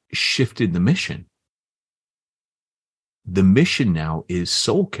 COVID shifted the mission. The mission now is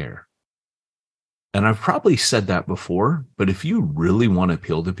soul care. And I've probably said that before, but if you really want to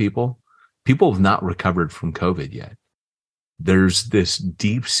appeal to people, people have not recovered from COVID yet. There's this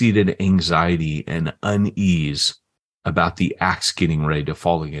deep-seated anxiety and unease about the axe getting ready to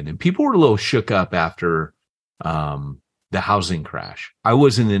fall again. And people were a little shook up after the housing crash. I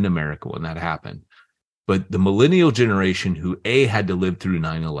wasn't in America when that happened, but the millennial generation who had to live through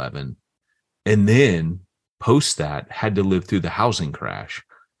 9/11 and then post that had to live through the housing crash.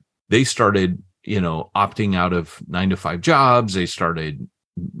 They started, opting out of 9-to-5 jobs. They started,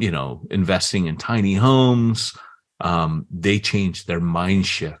 investing in tiny homes. They changed their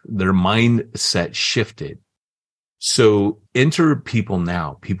mindset shifted. So enter people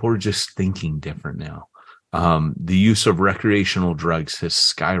now. People are just thinking different now. The use of recreational drugs has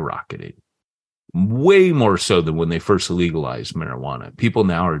skyrocketed, way more so than when they first legalized marijuana. People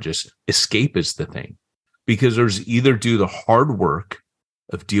now are just, escape is the thing, because there's either do the hard work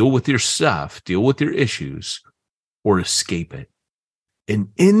of deal with your stuff, deal with your issues, or escape it. And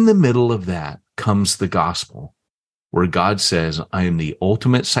in the middle of that comes the gospel, where God says, I am the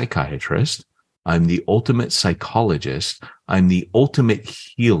ultimate psychiatrist. I'm the ultimate psychologist. I'm the ultimate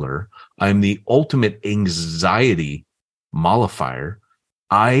healer. I'm the ultimate anxiety mollifier.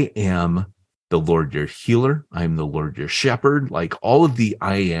 I am the Lord your healer. I'm the Lord your shepherd. Like all of the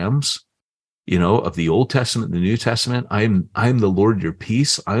I ams, of the Old Testament, the New Testament. I'm the Lord your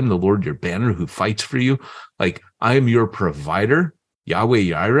peace. I'm the Lord your banner who fights for you. Like I am your provider, Yahweh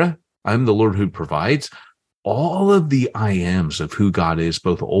Yireh. I'm the Lord who provides. All of the I ams of who God is,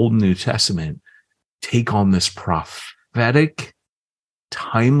 both Old and New Testament, take on this prophetic,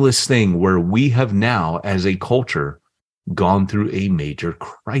 timeless thing where we have now, as a culture, gone through a major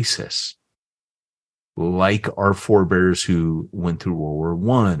crisis. Like our forebears who went through World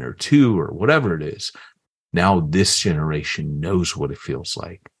War I or II or whatever it is. Now this generation knows what it feels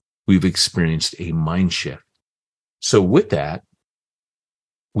like. We've experienced a mind shift. So with that,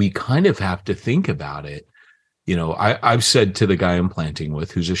 we kind of have to think about it. I've said to the guy I'm planting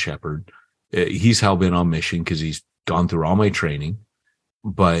with, who's a shepherd, he's hell-bent on mission because he's gone through all my training,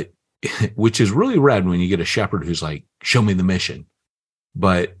 but which is really rad when you get a shepherd who's like, show me the mission.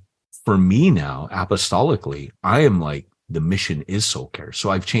 But for me now, apostolically, I am like, the mission is soul care. So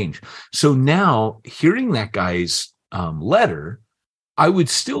I've changed. So now hearing that guy's letter, I would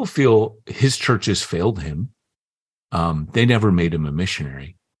still feel his churches failed him. They never made him a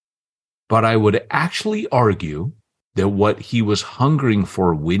missionary. But I would actually argue that what he was hungering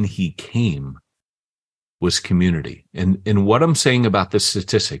for when he came was community. And what I'm saying about this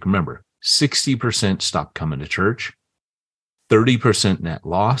statistic, remember, 60% stopped coming to church, 30% net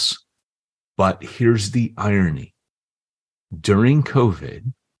loss. But here's the irony. During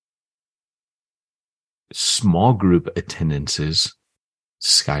COVID, small group attendances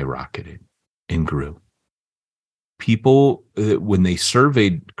skyrocketed and grew. People, when they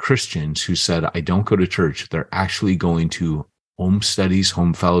surveyed Christians who said, I don't go to church, they're actually going to home studies,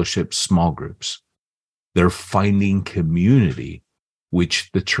 home fellowships, small groups. They're finding community,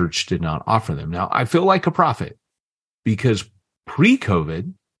 which the church did not offer them. Now, I feel like a prophet because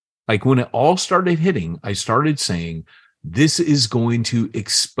pre-COVID, like when it all started hitting, I started saying, this is going to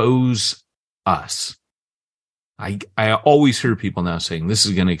expose us. I always hear people now saying, this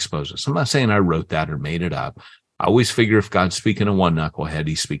is going to expose us. I'm not saying I wrote that or made it up. I always figure if God's speaking to one knucklehead,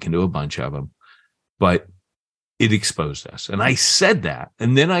 he's speaking to a bunch of them. But it exposed us. And I said that.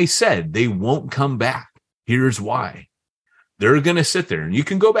 And then I said, they won't come back. Here's why. They're going to sit there. And you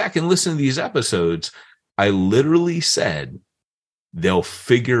can go back and listen to these episodes. I literally said, they'll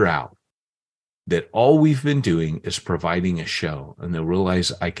figure out that all we've been doing is providing a show. And they'll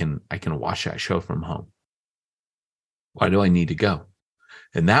realize I can watch that show from home. Why do I need to go?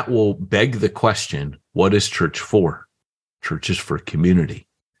 And that will beg the question, what is church for? Church is for community.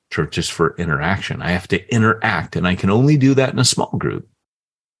 Church is for interaction. I have to interact, and I can only do that in a small group.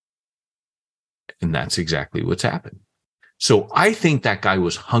 And that's exactly what's happened. So I think that guy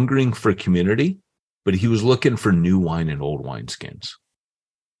was hungering for community, but he was looking for new wine in old wineskins.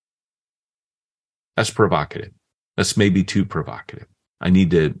 That's provocative. That's maybe too provocative. I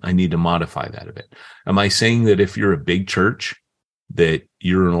need to modify that a bit. Am I saying that if you're a big church, that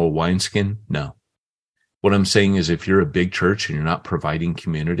you're an old wineskin? No. What I'm saying is if you're a big church and you're not providing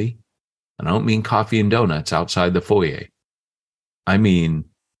community, and I don't mean coffee and donuts outside the foyer. I mean,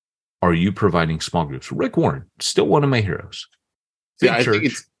 are you providing small groups? Rick Warren, still one of my heroes. Yeah,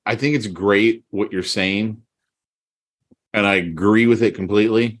 I think it's great what you're saying. And I agree with it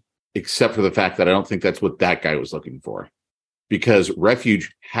completely, except for the fact that I don't think that's what that guy was looking for. Because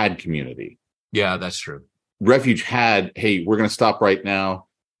Refuge had community. Yeah, that's true. Refuge had, hey, we're going to stop right now.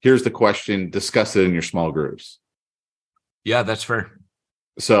 Here's the question. Discuss it in your small groups. Yeah, that's fair.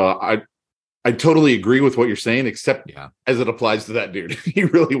 So I totally agree with what you're saying, except as it applies to that dude. He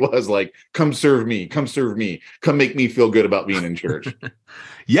really was like, come serve me, come make me feel good about being in church.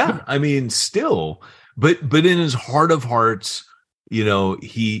 Yeah, I mean, still, but in his heart of hearts,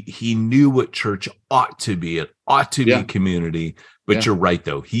 he knew what church ought to be. It ought to be community. But you're right,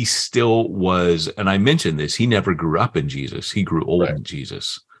 though. He still was, and I mentioned this, he never grew up in Jesus. He grew old in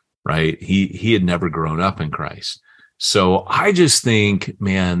Jesus, right? He had never grown up in Christ. So I just think,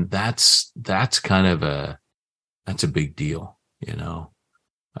 man, that's kind of that's a big deal,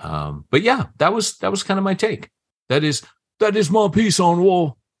 But yeah, that was kind of my take. That is my piece on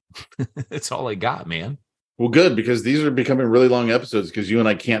wall. That's all I got, man. Well, good, because these are becoming really long episodes because you and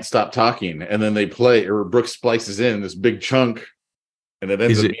I can't stop talking, and then they play, or Brooks splices in this big chunk, and it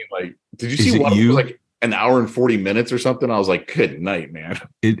ends up being like, did you see one was like an hour and 40 minutes or something? I was like, good night, man.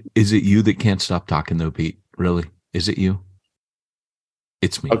 Is it you that can't stop talking though, Pete? Really? Is it you?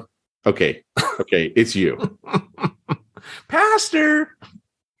 It's me. Okay, it's you. Pastor.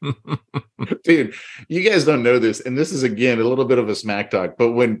 Dude, you guys don't know this, and this is again a little bit of a smack talk,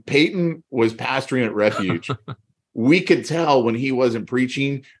 but when Peyton was pastoring at Refuge, we could tell when he wasn't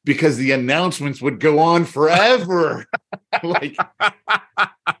preaching because the announcements would go on forever. Like,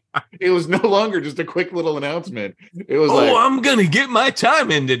 it was no longer just a quick little announcement. It was I'm gonna get my time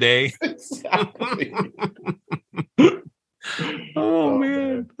in today. Exactly. Oh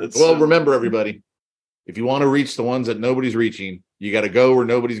man. Remember, everybody, if you want to reach the ones that nobody's reaching, you got to go where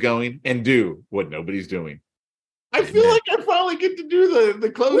nobody's going and do what nobody's doing. I feel like I finally get to do the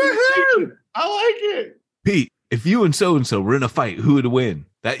closing section. I like it. Pete, if you and so-and-so were in a fight, who would win?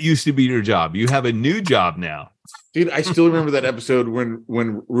 That used to be your job. You have a new job now. Dude, I still remember that episode when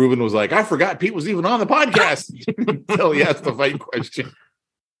Ruben was like, I forgot Pete was even on the podcast until he asked the fight question.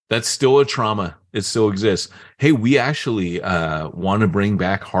 That's still a trauma. It still exists. Hey, we actually want to bring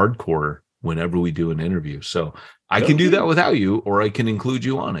back hardcore whenever we do an interview. So I can do that without you, or I can include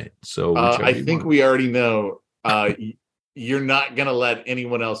you on it. So I think we already know you're not going to let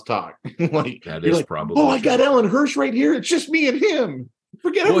anyone else talk. Like, that is probably I got Ellen Hirsch right here. It's just me and him.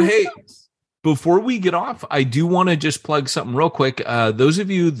 Forget everything else. Before we get off, I do want to just plug something real quick. Those of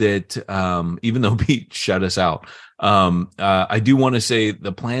you that, even though Pete shut us out, I do want to say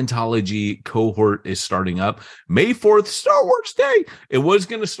the Plantology cohort is starting up May 4th, Star Wars Day. It was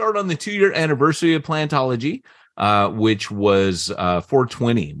going to start on the 2-year anniversary of Plantology, which was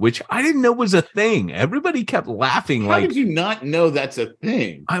 420, which I didn't know was a thing. Everybody kept laughing. How did you not know that's a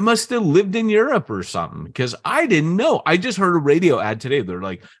thing? I must have lived in Europe or something, because I didn't know. I just heard a radio ad today. They're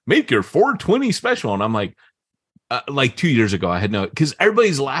like, make your 420 special. And I'm like 2 years ago, I had no, because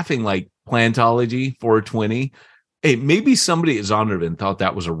everybody's laughing like Plantology 420. Hey, maybe somebody at Zondervan thought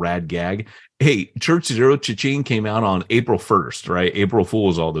that was a rad gag. Hey, Church Zero Cha-Ching came out on April 1st, right? April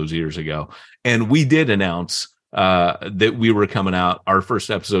Fools all those years ago. And we did announce that we were coming out. Our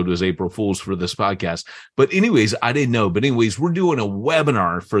first episode was April Fools for this podcast. But anyways, I didn't know. But anyways, we're doing a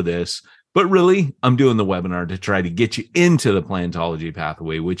webinar for this. But really, I'm doing the webinar to try to get you into the Plantology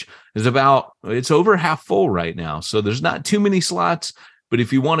pathway, which is it's over half full right now. So there's not too many slots. But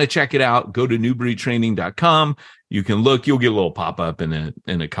if you want to check it out, go to newbreedtraining.com. You can look, you'll get a little pop-up in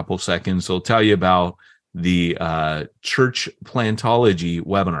a couple seconds. It'll tell you about the Church Plantology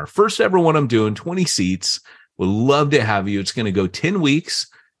webinar. First ever one I'm doing, 20 seats. Would love to have you. It's going to go 10 weeks,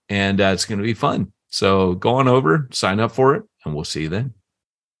 and it's going to be fun. So go on over, sign up for it, and we'll see you then.